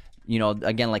coma. You know,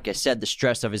 again, like I said, the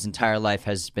stress of his entire life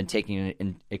has been taking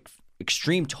an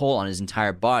extreme toll on his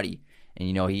entire body. And,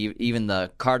 you know, even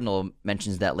the Cardinal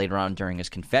mentions that later on during his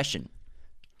confession.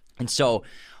 And so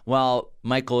while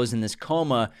Michael is in this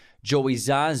coma, Joey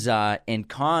Zaza and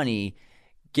Connie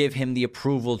give him the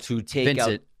approval to take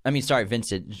out...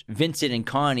 Vincent. Vincent and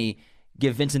Connie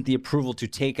give Vincent the approval to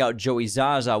take out Joey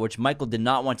Zaza, which Michael did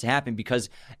not want to happen because,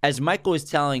 as Michael is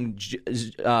telling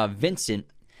Vincent,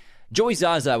 Joey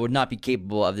Zaza would not be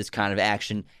capable of this kind of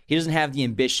action. He doesn't have the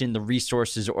ambition, the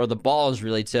resources, or the balls,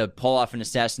 really, to pull off an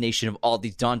assassination of all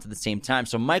these Dons at the same time.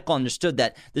 So Michael understood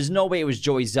that there's no way it was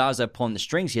Joey Zaza pulling the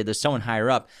strings here. There's someone higher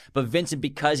up. But Vincent,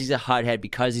 because he's a hothead,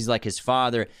 because he's like his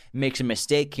father, makes a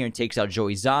mistake here and takes out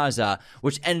Joey Zaza,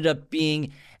 which ended up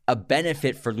being a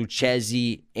benefit for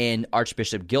Lucchesi and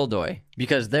Archbishop Gildoy.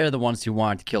 Because they're the ones who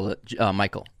wanted to kill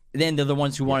Michael. Then they're the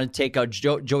ones who wanted to take out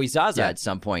Joey Zaza at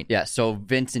some point. Yeah, so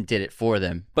Vincent did it for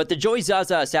them. But the Joey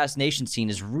Zaza assassination scene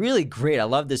is really great. I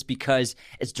love this because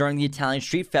it's during the Italian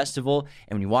Street Festival,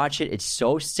 and when you watch it, it's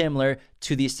so similar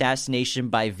to the assassination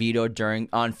by Vito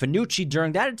on Fanucci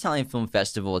during that Italian Film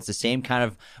Festival. It's the same kind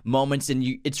of moments, and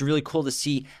it's really cool to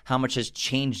see how much has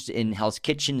changed in Hell's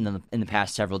Kitchen in the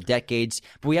past several decades.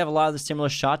 But we have a lot of the similar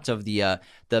shots of the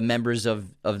members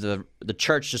of the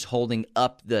church just holding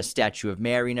up the statue of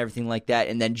Mary and everything like that,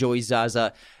 and then Joey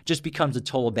Zaza just becomes a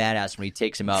total badass when he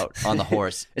takes him out on the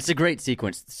horse. It's a great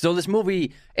sequence. So this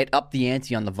movie, it upped the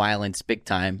ante on the violence big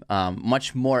time.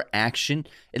 Much more action,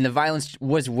 and the violence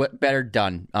was better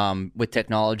done with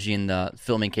technology and the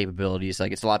filming capabilities.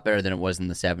 Like, it's a lot better than it was in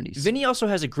the 70s. Vinny also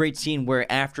has a great scene where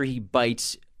after he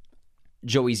bites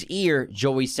Joey's ear,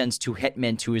 Joey sends two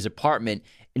hitmen to his apartment,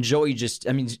 and Joey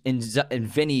and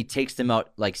Vinny takes them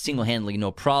out like single-handedly,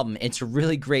 no problem. It's a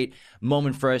really great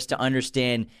moment for us to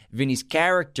understand Vinny's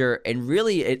character, and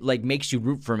really it like makes you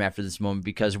root for him after this moment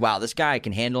because, wow, this guy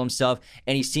can handle himself,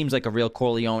 and he seems like a real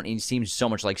Corleone, and he seems so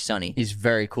much like Sonny. He's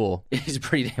very cool. He's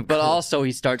pretty damn cool. But also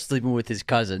he starts sleeping with his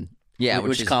cousin. Yeah,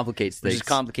 which complicates things. Which is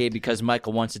complicated because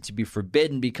Michael wants it to be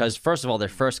forbidden because, first of all, they're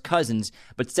first cousins,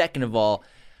 but second of all,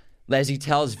 as he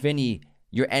tells Vinny,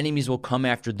 your enemies will come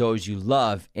after those you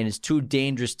love, and it's too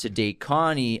dangerous to date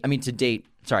Connie. I mean, to date.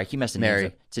 Sorry, I keep messing Mary.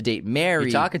 names up. To date Mary.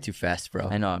 You're talking too fast, bro.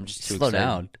 I know. I'm just too Slow excited.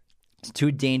 down. It's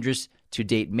too dangerous to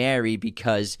date Mary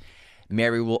because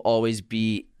Mary will always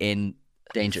be in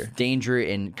danger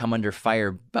and come under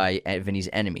fire by Vinny's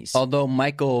enemies. Although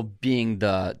Michael, being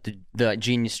the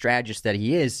genius strategist that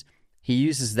he is, he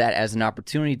uses that as an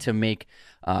opportunity to make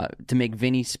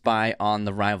Vinny spy on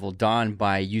the rival Don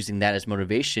by using that as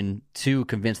motivation to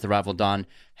convince the rival Don,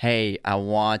 hey, I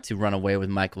want to run away with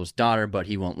Michael's daughter, but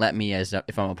he won't let me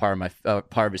if I'm a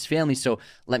part of his family. So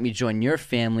let me join your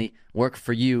family, work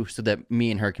for you, so that me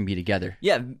and her can be together.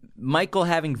 Yeah, Michael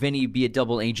having Vinny be a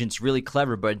double agent's really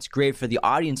clever, but it's great for the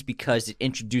audience because it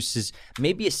introduces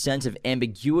maybe a sense of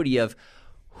ambiguity of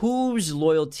whose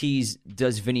loyalties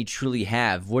does Vinny truly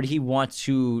have? Would he want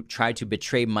to try to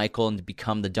betray Michael and to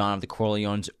become the Don of the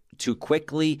Corleones too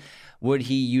quickly? Would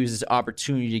he use this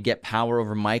opportunity to get power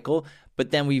over Michael? But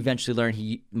then we eventually learn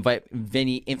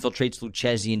Vinny infiltrates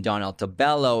Lucchese and Don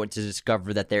Altobello to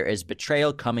discover that there is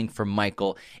betrayal coming from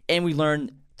Michael. And we learn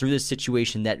through this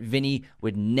situation that Vinny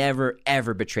would never,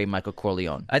 ever betray Michael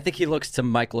Corleone. I think he looks to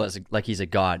Michael as like he's a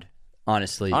god,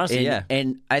 honestly. Yeah.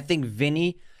 And I think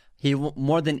Vinny,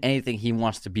 more than anything, he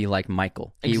wants to be like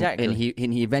Michael. Exactly. And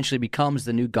he eventually becomes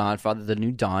the new Godfather, the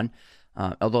new Don.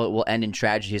 Although it will end in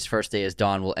tragedy, his first day as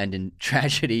Don will end in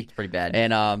tragedy. It's pretty bad.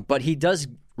 And but he does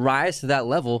rise to that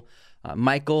level.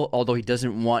 Michael, although he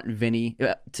doesn't want Vinny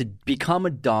to become a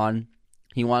Don,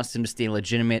 he wants him to stay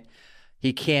legitimate.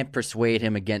 He can't persuade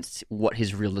him against what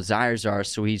his real desires are,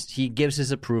 so he gives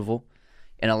his approval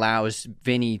and allows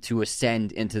Vinny to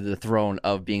ascend into the throne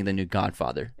of being the new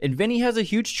Godfather. And Vinny has a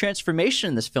huge transformation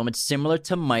in this film. It's similar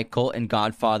to Michael in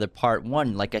Godfather Part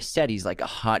 1. Like I said, he's like a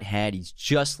hothead. He's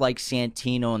just like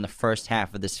Santino in the first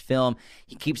half of this film.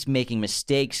 He keeps making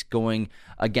mistakes, going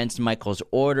against Michael's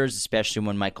orders, especially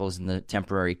when Michael's in the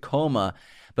temporary coma.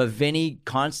 But Vinny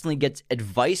constantly gets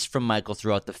advice from Michael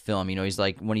throughout the film. You know, he's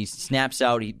like, when he snaps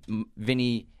out,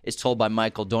 Vinny is told by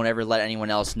Michael, don't ever let anyone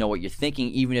else know what you're thinking,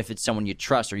 even if it's someone you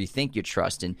trust or you think you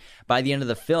trust. And by the end of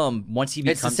the film, once he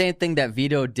becomes... It's the same thing that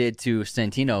Vito did to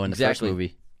Santino in the first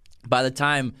movie. By the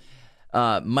time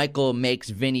Michael makes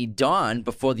Vinny Don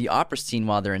before the opera scene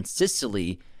while they're in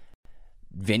Sicily,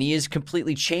 Vinny is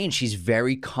completely changed. He's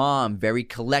very calm, very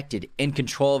collected, in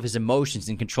control of his emotions,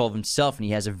 in control of himself, and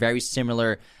he has a very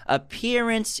similar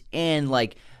appearance and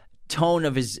like tone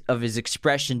of his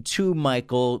expression to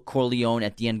Michael Corleone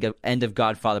at the end of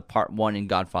Godfather Part 1 and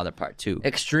Godfather Part 2.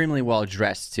 Extremely well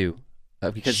dressed too.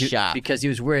 Because he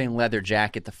was wearing leather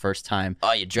jacket the first time.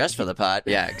 Oh, you dressed for the part.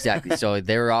 Yeah, exactly. So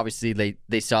they were obviously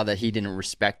they saw that he didn't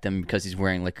respect them because he's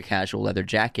wearing like a casual leather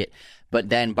jacket. But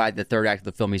then by the third act of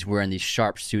the film, he's wearing these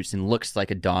sharp suits and looks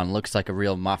like a Don, looks like a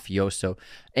real mafioso.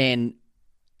 And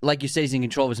like you say, he's in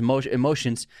control of his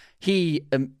emotions. He,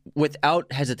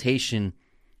 without hesitation,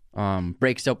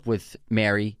 breaks up with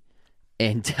Mary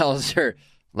and tells her,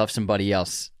 love somebody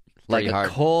else. Like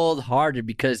cold-hearted,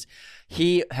 because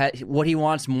what he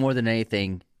wants more than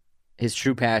anything, his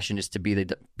true passion is to be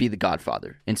the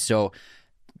Godfather. And so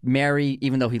Mary,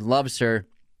 even though he loves her,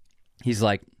 he's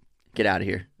like, get out of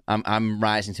here. I'm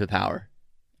rising to power.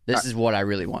 This is what I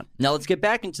really want. Now let's get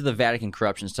back into the Vatican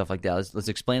corruption and stuff like that. Let's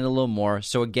explain it a little more.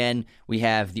 So again, we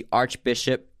have the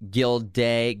Archbishop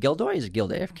Gildoy? Is it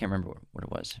Gilday? I can't remember what it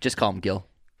was. Just call him Gil.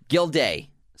 Gilday.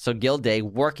 So Gilday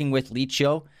working with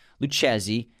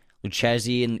Lucchese.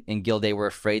 Lucchese and Gilday were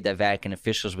afraid that Vatican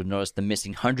officials would notice the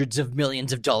missing hundreds of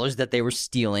millions of dollars that they were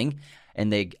stealing.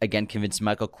 And they, again, convinced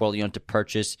Michael Corleone to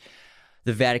purchase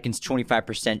the Vatican's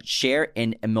 25% share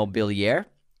in Immobiliare.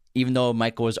 Even though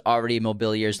Michael was already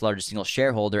Immobiliare's largest single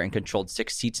shareholder and controlled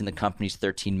 6 seats in the company's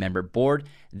 13-member board,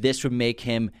 this would make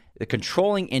him the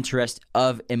controlling interest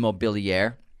of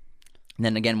Immobiliare. And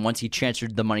then again, once he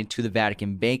transferred the money to the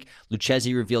Vatican Bank,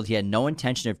 Lucchese revealed he had no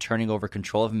intention of turning over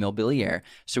control of Immobiliare,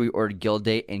 so he ordered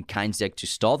Gilday and Kinzig to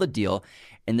stall the deal.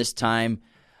 And this time,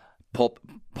 Pope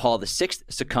Paul VI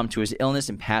succumbed to his illness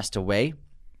and passed away.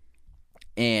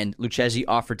 And Lucchese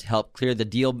offered to help clear the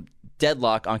deal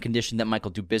deadlock on condition that Michael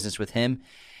do business with him.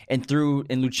 And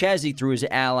Lucchese, through his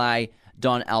ally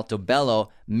Don Altobello,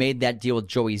 made that deal with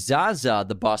Joey Zaza,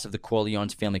 the boss of the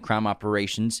Corleone's family crime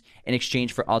operations, in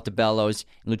exchange for Altobello's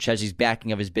and Lucchese's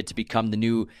backing of his bid to become the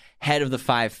new head of the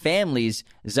 5 families.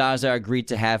 Zaza agreed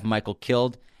to have Michael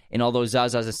killed, and although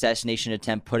Zaza's assassination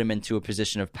attempt put him into a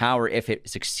position of power if it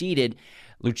succeeded,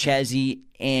 Lucchese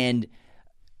and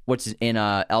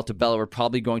Altobello were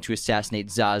probably going to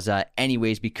assassinate Zaza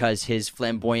anyways, because his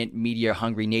flamboyant,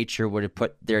 media-hungry nature would have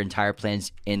put their entire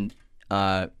plans in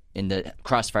the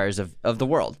crossfires of the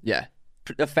world. Yeah.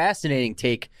 a fascinating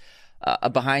take,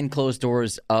 behind closed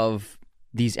doors of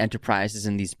these enterprises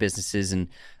and these businesses, and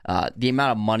the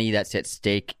amount of money that's at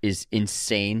stake is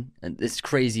insane. It's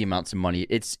crazy amounts of money.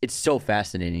 It's so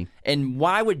fascinating. And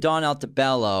why would Don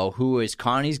Altobello, who is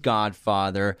Connie's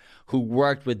godfather, who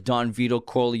worked with Don Vito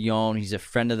Corleone, he's a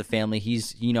friend of the family,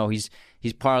 he's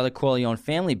part of the Corleone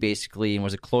family basically, and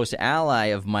was a close ally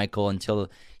of Michael until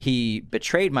he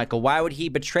betrayed Michael. Why would he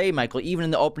betray Michael? Even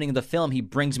in the opening of the film, he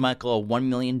brings Michael a $1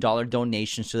 million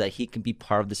donation so that he can be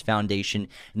part of this foundation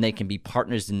and they can be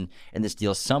partners in this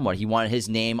deal somewhat. He wanted his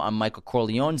name on Michael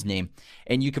Corleone's name.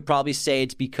 And you could probably say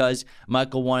it's because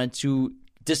Michael wanted to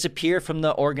disappear from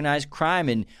the organized crime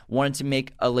and wanted to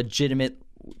make a legitimate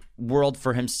world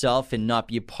for himself and not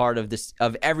be a part of this,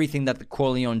 of everything that the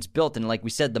Corleones built. And like we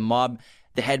said,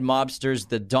 the head mobsters,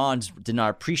 the Dons, did not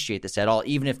appreciate this at all,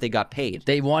 even if they got paid.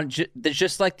 They want,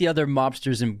 just like the other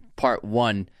mobsters in Part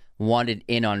 1 wanted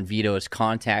in on Vito's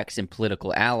contacts and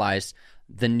political allies,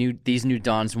 these new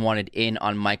Dons wanted in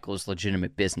on Michael's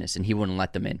legitimate business, and he wouldn't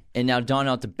let them in. And now Don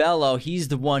Altobello, he's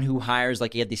the one who hires,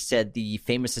 like they said, the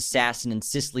famous assassin in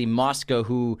Sicily, Mosca,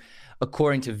 who,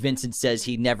 according to Vincent, says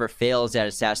he never fails at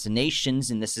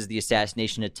assassinations, and this is the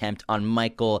assassination attempt on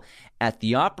Michael at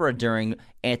the opera during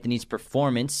Anthony's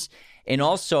performance. And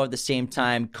also, at the same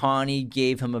time, Connie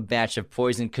gave him a batch of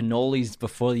poisoned cannolis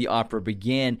before the opera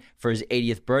began for his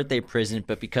 80th birthday present,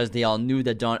 but because they all knew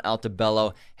that Don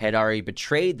Altobello had already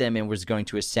betrayed them and was going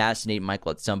to assassinate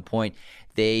Michael at some point,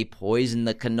 they poisoned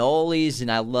the cannolis.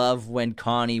 And I love when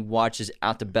Connie watches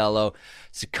Altobello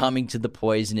succumbing to the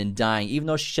poison and dying. Even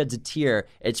though she sheds a tear,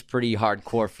 it's pretty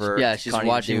hardcore for Yeah, she's Connie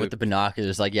watching with the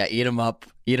binoculars, like, yeah, eat them up.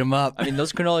 Eat them up. I mean,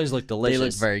 those cannolis look delicious. They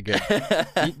look very good.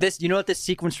 You know what this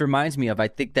sequence reminds me of? I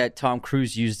think that Tom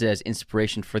Cruise used it as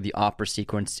inspiration for the opera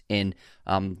sequence in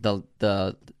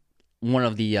the one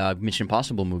of the Mission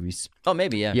Impossible movies. Oh,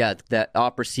 maybe, yeah. Yeah, that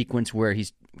opera sequence where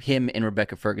him and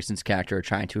Rebecca Ferguson's character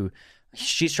are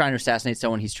she's trying to assassinate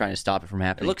someone, he's trying to stop it from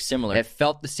happening. It looks similar. It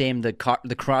felt the same, the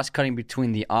cross-cutting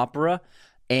between the opera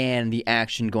and the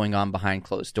action going on behind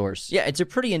closed doors. Yeah, it's a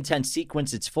pretty intense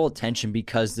sequence. It's full of tension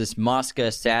because this Mosca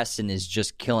assassin is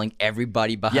just killing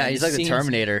everybody behind the scenes. Yeah, he's like the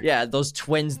Terminator. Yeah, those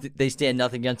twins, they stand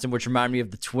nothing against him, which remind me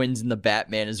of the twins in the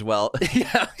Batman as well.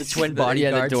 Yeah, the twin bodyguards.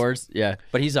 Yeah, the doors. Yeah.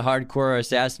 But he's a hardcore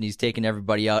assassin. He's taking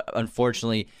everybody out.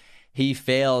 Unfortunately, he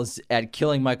fails at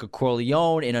killing Michael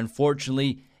Corleone, and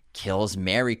unfortunately kills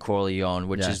Mary Corleone,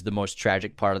 which is the most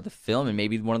tragic part of the film and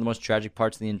maybe one of the most tragic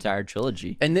parts of the entire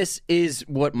trilogy. And this is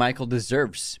what Michael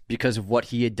deserves because of what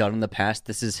he had done in the past.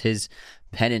 This is his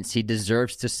penance. He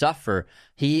deserves to suffer.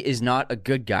 He is not a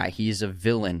good guy. He is a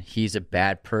villain. He's a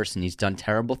bad person. He's done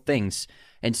terrible things.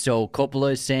 And so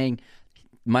Coppola is saying,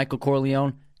 Michael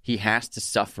Corleone, he has to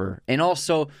suffer. And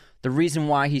also, the reason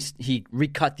why he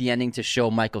recut the ending to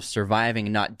show Michael surviving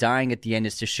and not dying at the end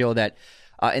is to show that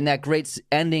in that great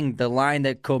ending, the line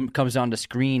that comes on the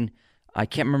screen, I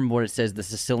can't remember what it says, the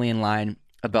Sicilian line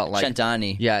about like...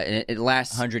 Cent'anni. Yeah, and it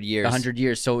lasts... 100 years. 100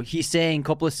 years. So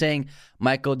Coppola's saying,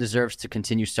 Michael deserves to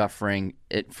continue suffering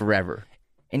it forever.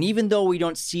 And even though we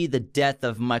don't see the death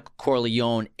of Michael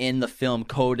Corleone in the film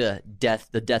Coda,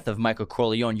 the death of Michael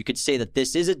Corleone, you could say that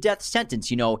this is a death sentence.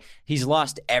 You know, he's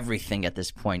lost everything at this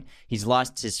point. He's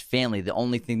lost his family, the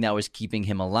only thing that was keeping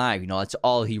him alive. You know, that's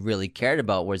all he really cared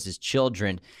about was his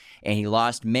children. And he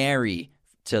lost Mary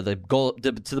to the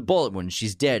bullet wound.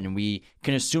 She's dead. And we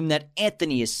can assume that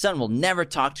Anthony, his son, will never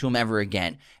talk to him ever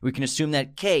again. We can assume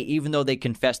that Kay, even though they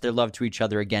confess their love to each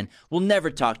other again, will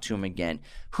never talk to him again.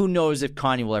 Who knows if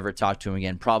Connie will ever talk to him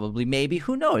again? Probably, maybe.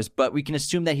 Who knows? But we can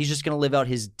assume that he's just going to live out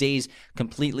his days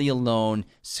completely alone,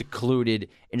 secluded,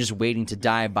 and just waiting to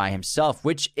die by himself,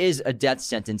 which is a death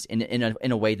sentence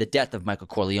in a way, the death of Michael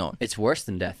Corleone. It's worse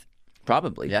than death.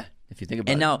 Probably. Yeah, if you think about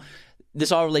it. And now,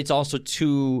 this all relates also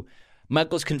to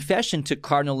Michael's confession to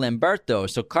Cardinal Lamberto.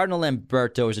 So Cardinal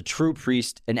Lamberto is a true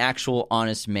priest, an actual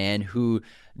honest man who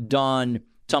Don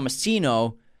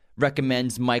Tomasino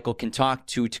recommends Michael can talk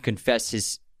to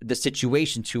confess the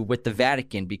situation to with the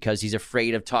Vatican because he's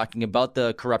afraid of talking about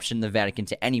the corruption in the Vatican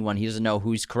to anyone. He doesn't know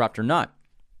who's corrupt or not.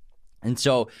 And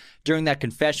so during that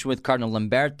confession with Cardinal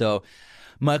Lamberto,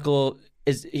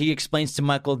 he explains to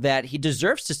Michael that he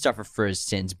deserves to suffer for his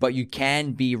sins, but you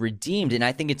can be redeemed. And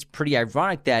I think it's pretty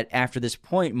ironic that after this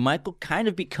point, Michael kind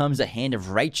of becomes a hand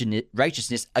of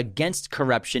righteousness against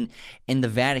corruption in the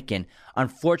Vatican.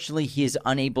 Unfortunately, he is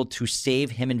unable to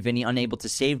save him and Vinny, unable to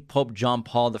save Pope John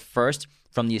Paul I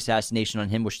from the assassination on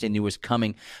him, which they knew was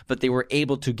coming, but they were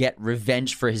able to get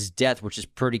revenge for his death, which is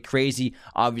pretty crazy.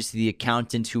 Obviously, the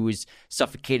accountant who was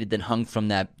suffocated then hung from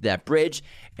that bridge,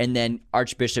 and then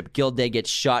Archbishop Gilday gets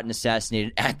shot and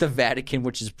assassinated at the Vatican,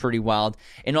 which is pretty wild.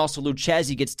 And also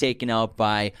Lucchesi gets taken out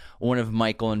by one of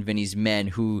Michael and Vinny's men,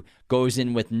 who goes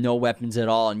in with no weapons at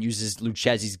all and uses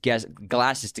Lucchesi's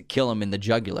glasses to kill him in the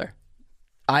jugular.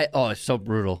 It's so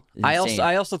brutal. I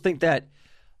also think that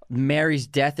Mary's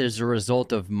death is a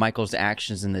result of Michael's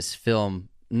actions in this film,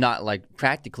 not like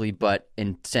practically, but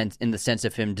in the sense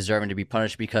of him deserving to be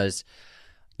punished, because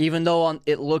even though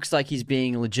it looks like he's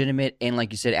being legitimate and,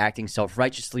 like you said, acting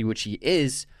self-righteously, which he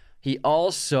is, he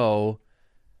also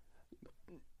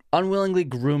unwillingly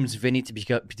grooms Vinny to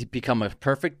become a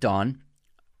perfect Don.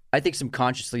 I think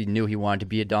subconsciously knew he wanted to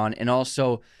be a Don, and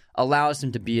also allows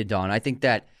him to be a Don. I think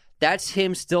that's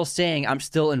him still saying, I'm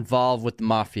still involved with the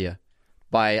mafia.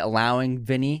 By allowing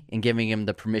Vinny and giving him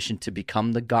the permission to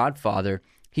become the Godfather,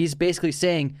 he's basically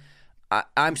saying,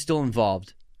 I'm still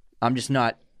involved. I'm just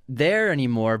not there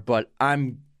anymore, but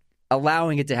I'm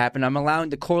allowing it to happen. I'm allowing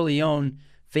the Corleone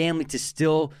family to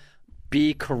still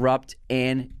be corrupt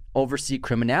and oversee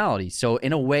criminality. So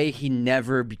in a way, he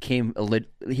never became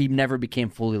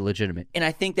fully legitimate. And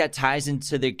I think that ties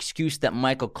into the excuse that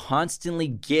Michael constantly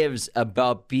gives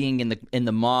about being in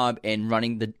the mob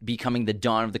and becoming the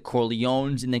Don of the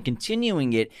Corleones, and then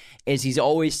continuing it is he's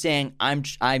always saying,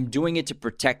 I'm doing it to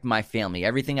protect my family.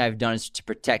 Everything I've done is to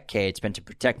protect Kay. It's been to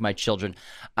protect my children.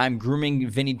 I'm grooming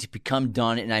Vinny to become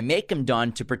Don, and I make him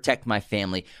Don to protect my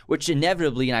family, which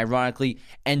inevitably and ironically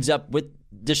ends up with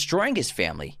destroying his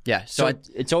family. Yeah. So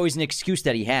it's always an excuse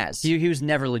that he has. He was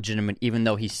never legitimate, even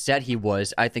though he said he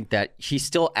was. I think that he's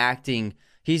still acting.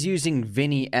 He's using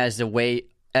Vinny as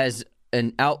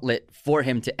an outlet for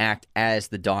him to act as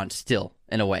the Don still,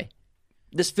 in a way.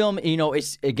 This film,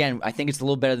 it's, again, I think it's a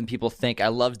little better than people think. I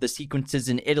love the sequences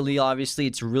in Italy, obviously.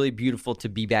 It's really beautiful to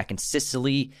be back in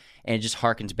Sicily, and it just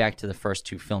harkens back to the first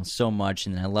two films so much.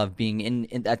 And I love being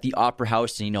at the opera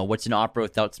house, and, what's an opera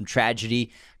without some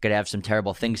tragedy? Got to have some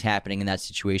terrible things happening in that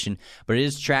situation. But it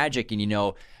is tragic,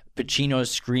 and, Pacino's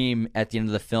scream at the end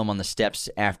of the film on the steps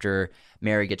after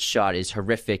Mary gets shot is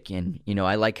horrific. And,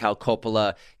 I like how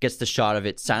Coppola gets the shot of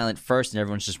it silent first, and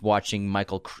everyone's just watching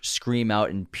Michael scream out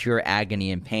in pure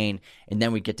agony and pain. And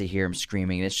then we get to hear him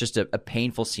screaming. And it's just a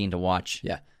painful scene to watch.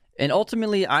 Yeah. And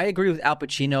ultimately, I agree with Al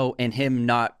Pacino and him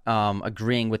not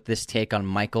agreeing with this take on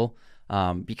Michael.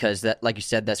 Because that, like you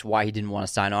said, that's why he didn't want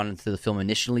to sign on into the film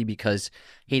initially, because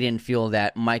he didn't feel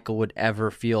that Michael would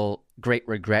ever feel great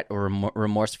regret or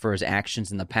remorse for his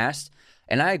actions in the past.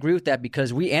 And I agree with that,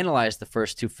 because we analyzed the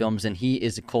first two films, and he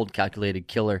is a cold, calculated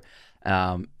killer.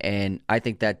 And I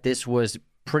think that this was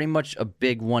pretty much a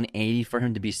big 180 for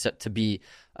him to be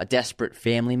a desperate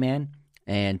family man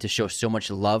and to show so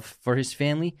much love for his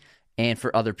family and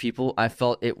for other people.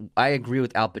 I agree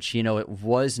with Al Pacino. It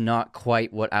was not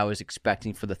quite what I was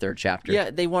expecting for the third chapter.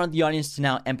 Yeah, they wanted the audience to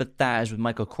now empathize with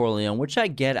Michael Corleone, which I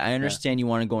get. I understand you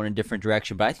want to go in a different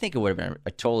direction, but I think it would have been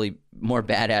a totally more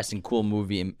badass and cool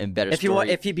movie and better story.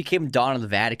 If he became Don of the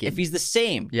Vatican. If he's the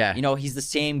same. Yeah. He's the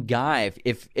same guy.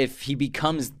 If he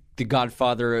becomes the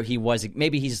Godfather he was,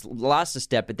 maybe he's lost a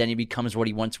step, but then he becomes what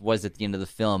he once was at the end of the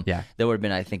film. Yeah. That would have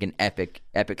been, I think, an epic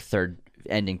third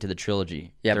ending to the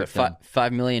trilogy. Yeah, but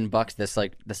 $5 million, that's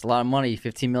a lot of money.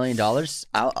 $15 million.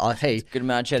 I'll hey, good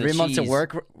amount of cheddar 3 months cheese. of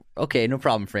work. Okay, no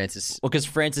problem, Francis. Well, because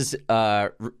Francis,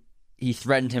 he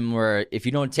threatened him where, if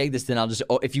you don't take this, then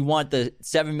if you want the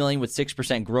 $7 million with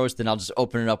 6% gross, then I'll just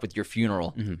open it up with your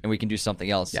funeral, and we can do something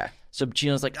else. Yeah. So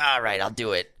Pacino's like, all right, I'll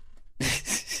do it.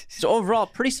 So overall,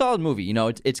 pretty solid movie.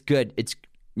 It's good. It's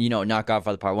not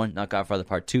Godfather Part 1, not Godfather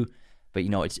Part 2. But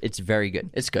it's very good.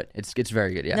 It's good. It's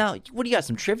very good. Yeah. Now, what do you got?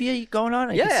 Some trivia going on?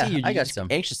 I got some.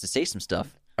 Anxious to say some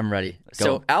stuff. I'm ready. Go.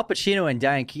 So Al Pacino and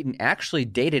Diane Keaton actually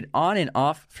dated on and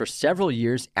off for several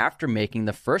years after making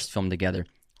the first film together,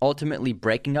 ultimately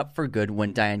breaking up for good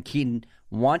when Diane Keaton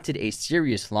wanted a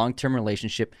serious long-term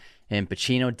relationship and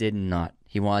Pacino did not.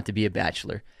 He wanted to be a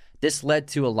bachelor. This led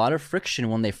to a lot of friction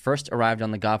when they first arrived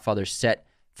on the Godfather set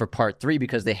for Part 3,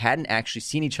 because they hadn't actually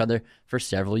seen each other for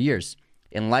several years.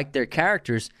 And like their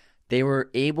characters, they were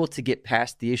able to get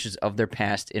past the issues of their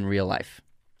past in real life.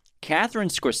 Catherine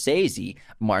Scorsese,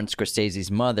 Martin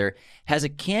Scorsese's mother, has a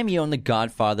cameo in The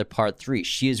Godfather Part 3.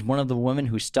 She is one of the women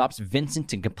who stops Vincent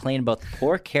to complain about the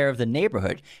poor care of the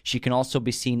neighborhood. She can also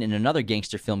be seen in another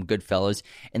gangster film, Goodfellas,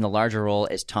 in the larger role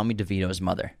as Tommy DeVito's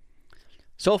mother.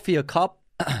 Sofia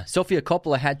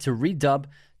Coppola had to redub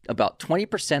about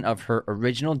 20% of her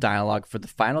original dialogue for the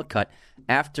final cut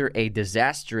after a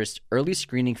disastrous early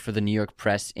screening for the New York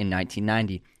press in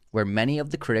 1990. where many of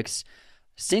the critics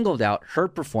singled out her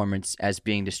performance as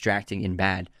being distracting and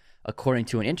bad. According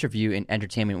to an interview in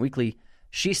Entertainment Weekly,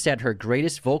 she said her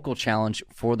greatest vocal challenge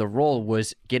for the role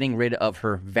was getting rid of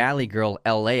her Valley Girl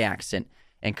LA accent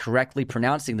and correctly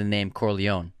pronouncing the name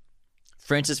Corleone.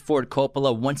 Francis Ford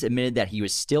Coppola once admitted that he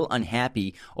was still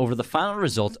unhappy over the final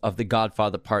result of The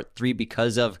Godfather Part III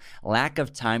because of lack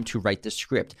of time to write the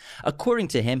script. According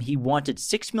to him, he wanted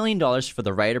 $6 million for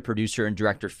the writer, producer, and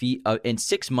director fee in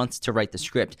 6 months to write the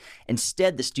script.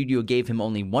 Instead, the studio gave him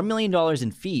only $1 million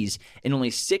in fees and only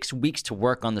 6 weeks to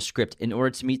work on the script in order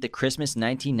to meet the Christmas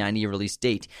 1990 release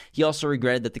date. He also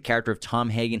regretted that the character of Tom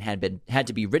Hagen had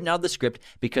to be written out of the script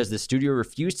because the studio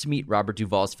refused to meet Robert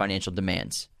Duvall's financial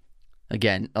demands.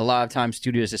 Again, a lot of times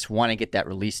studios just want to get that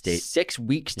release date. 6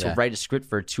 weeks to write a script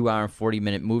for a 2-hour and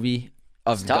 40-minute movie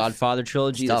of the Godfather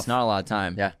trilogy. That's not a lot of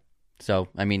time. Yeah. So,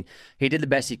 I mean, he did the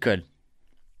best he could.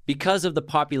 Because of the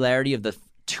popularity of the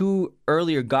 2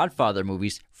 earlier Godfather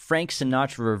movies, Frank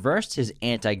Sinatra reversed his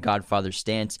anti-Godfather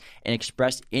stance and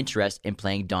expressed interest in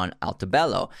playing Don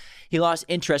Altobello. He lost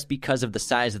interest because of the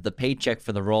size of the paycheck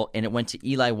for the role, and it went to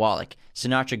Eli Wallach.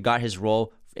 Sinatra got his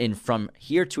role in From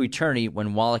Here to Eternity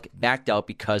when Wallach backed out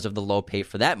because of the low pay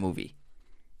for that movie.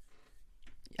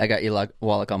 I got Eli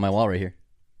Wallach on my wall right here.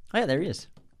 Oh yeah, there he is.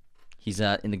 He's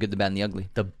in The Good, the Bad, and the Ugly.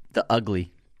 The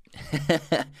ugly.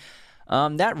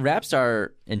 That wraps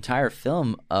our entire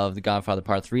film of The Godfather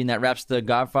Part 3, and that wraps the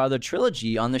Godfather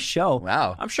trilogy on the show.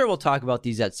 Wow. I'm sure we'll talk about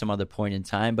these at some other point in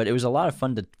time, but it was a lot of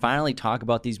fun to finally talk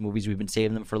about these movies. We've been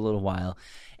saving them for a little while,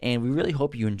 and we really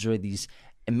hope you enjoyed these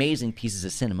amazing pieces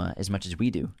of cinema as much as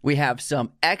we do. We have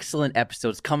some excellent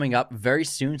episodes coming up very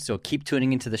soon, so keep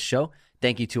tuning into the show.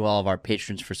 Thank you to all of our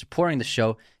patrons for supporting the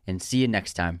show, and see you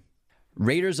next time.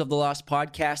 Raiders of the Lost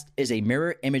Podcast is a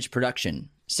mirror image production.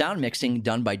 Sound mixing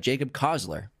done by Jacob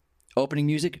Kosler. Opening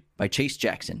music by Chase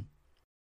Jackson.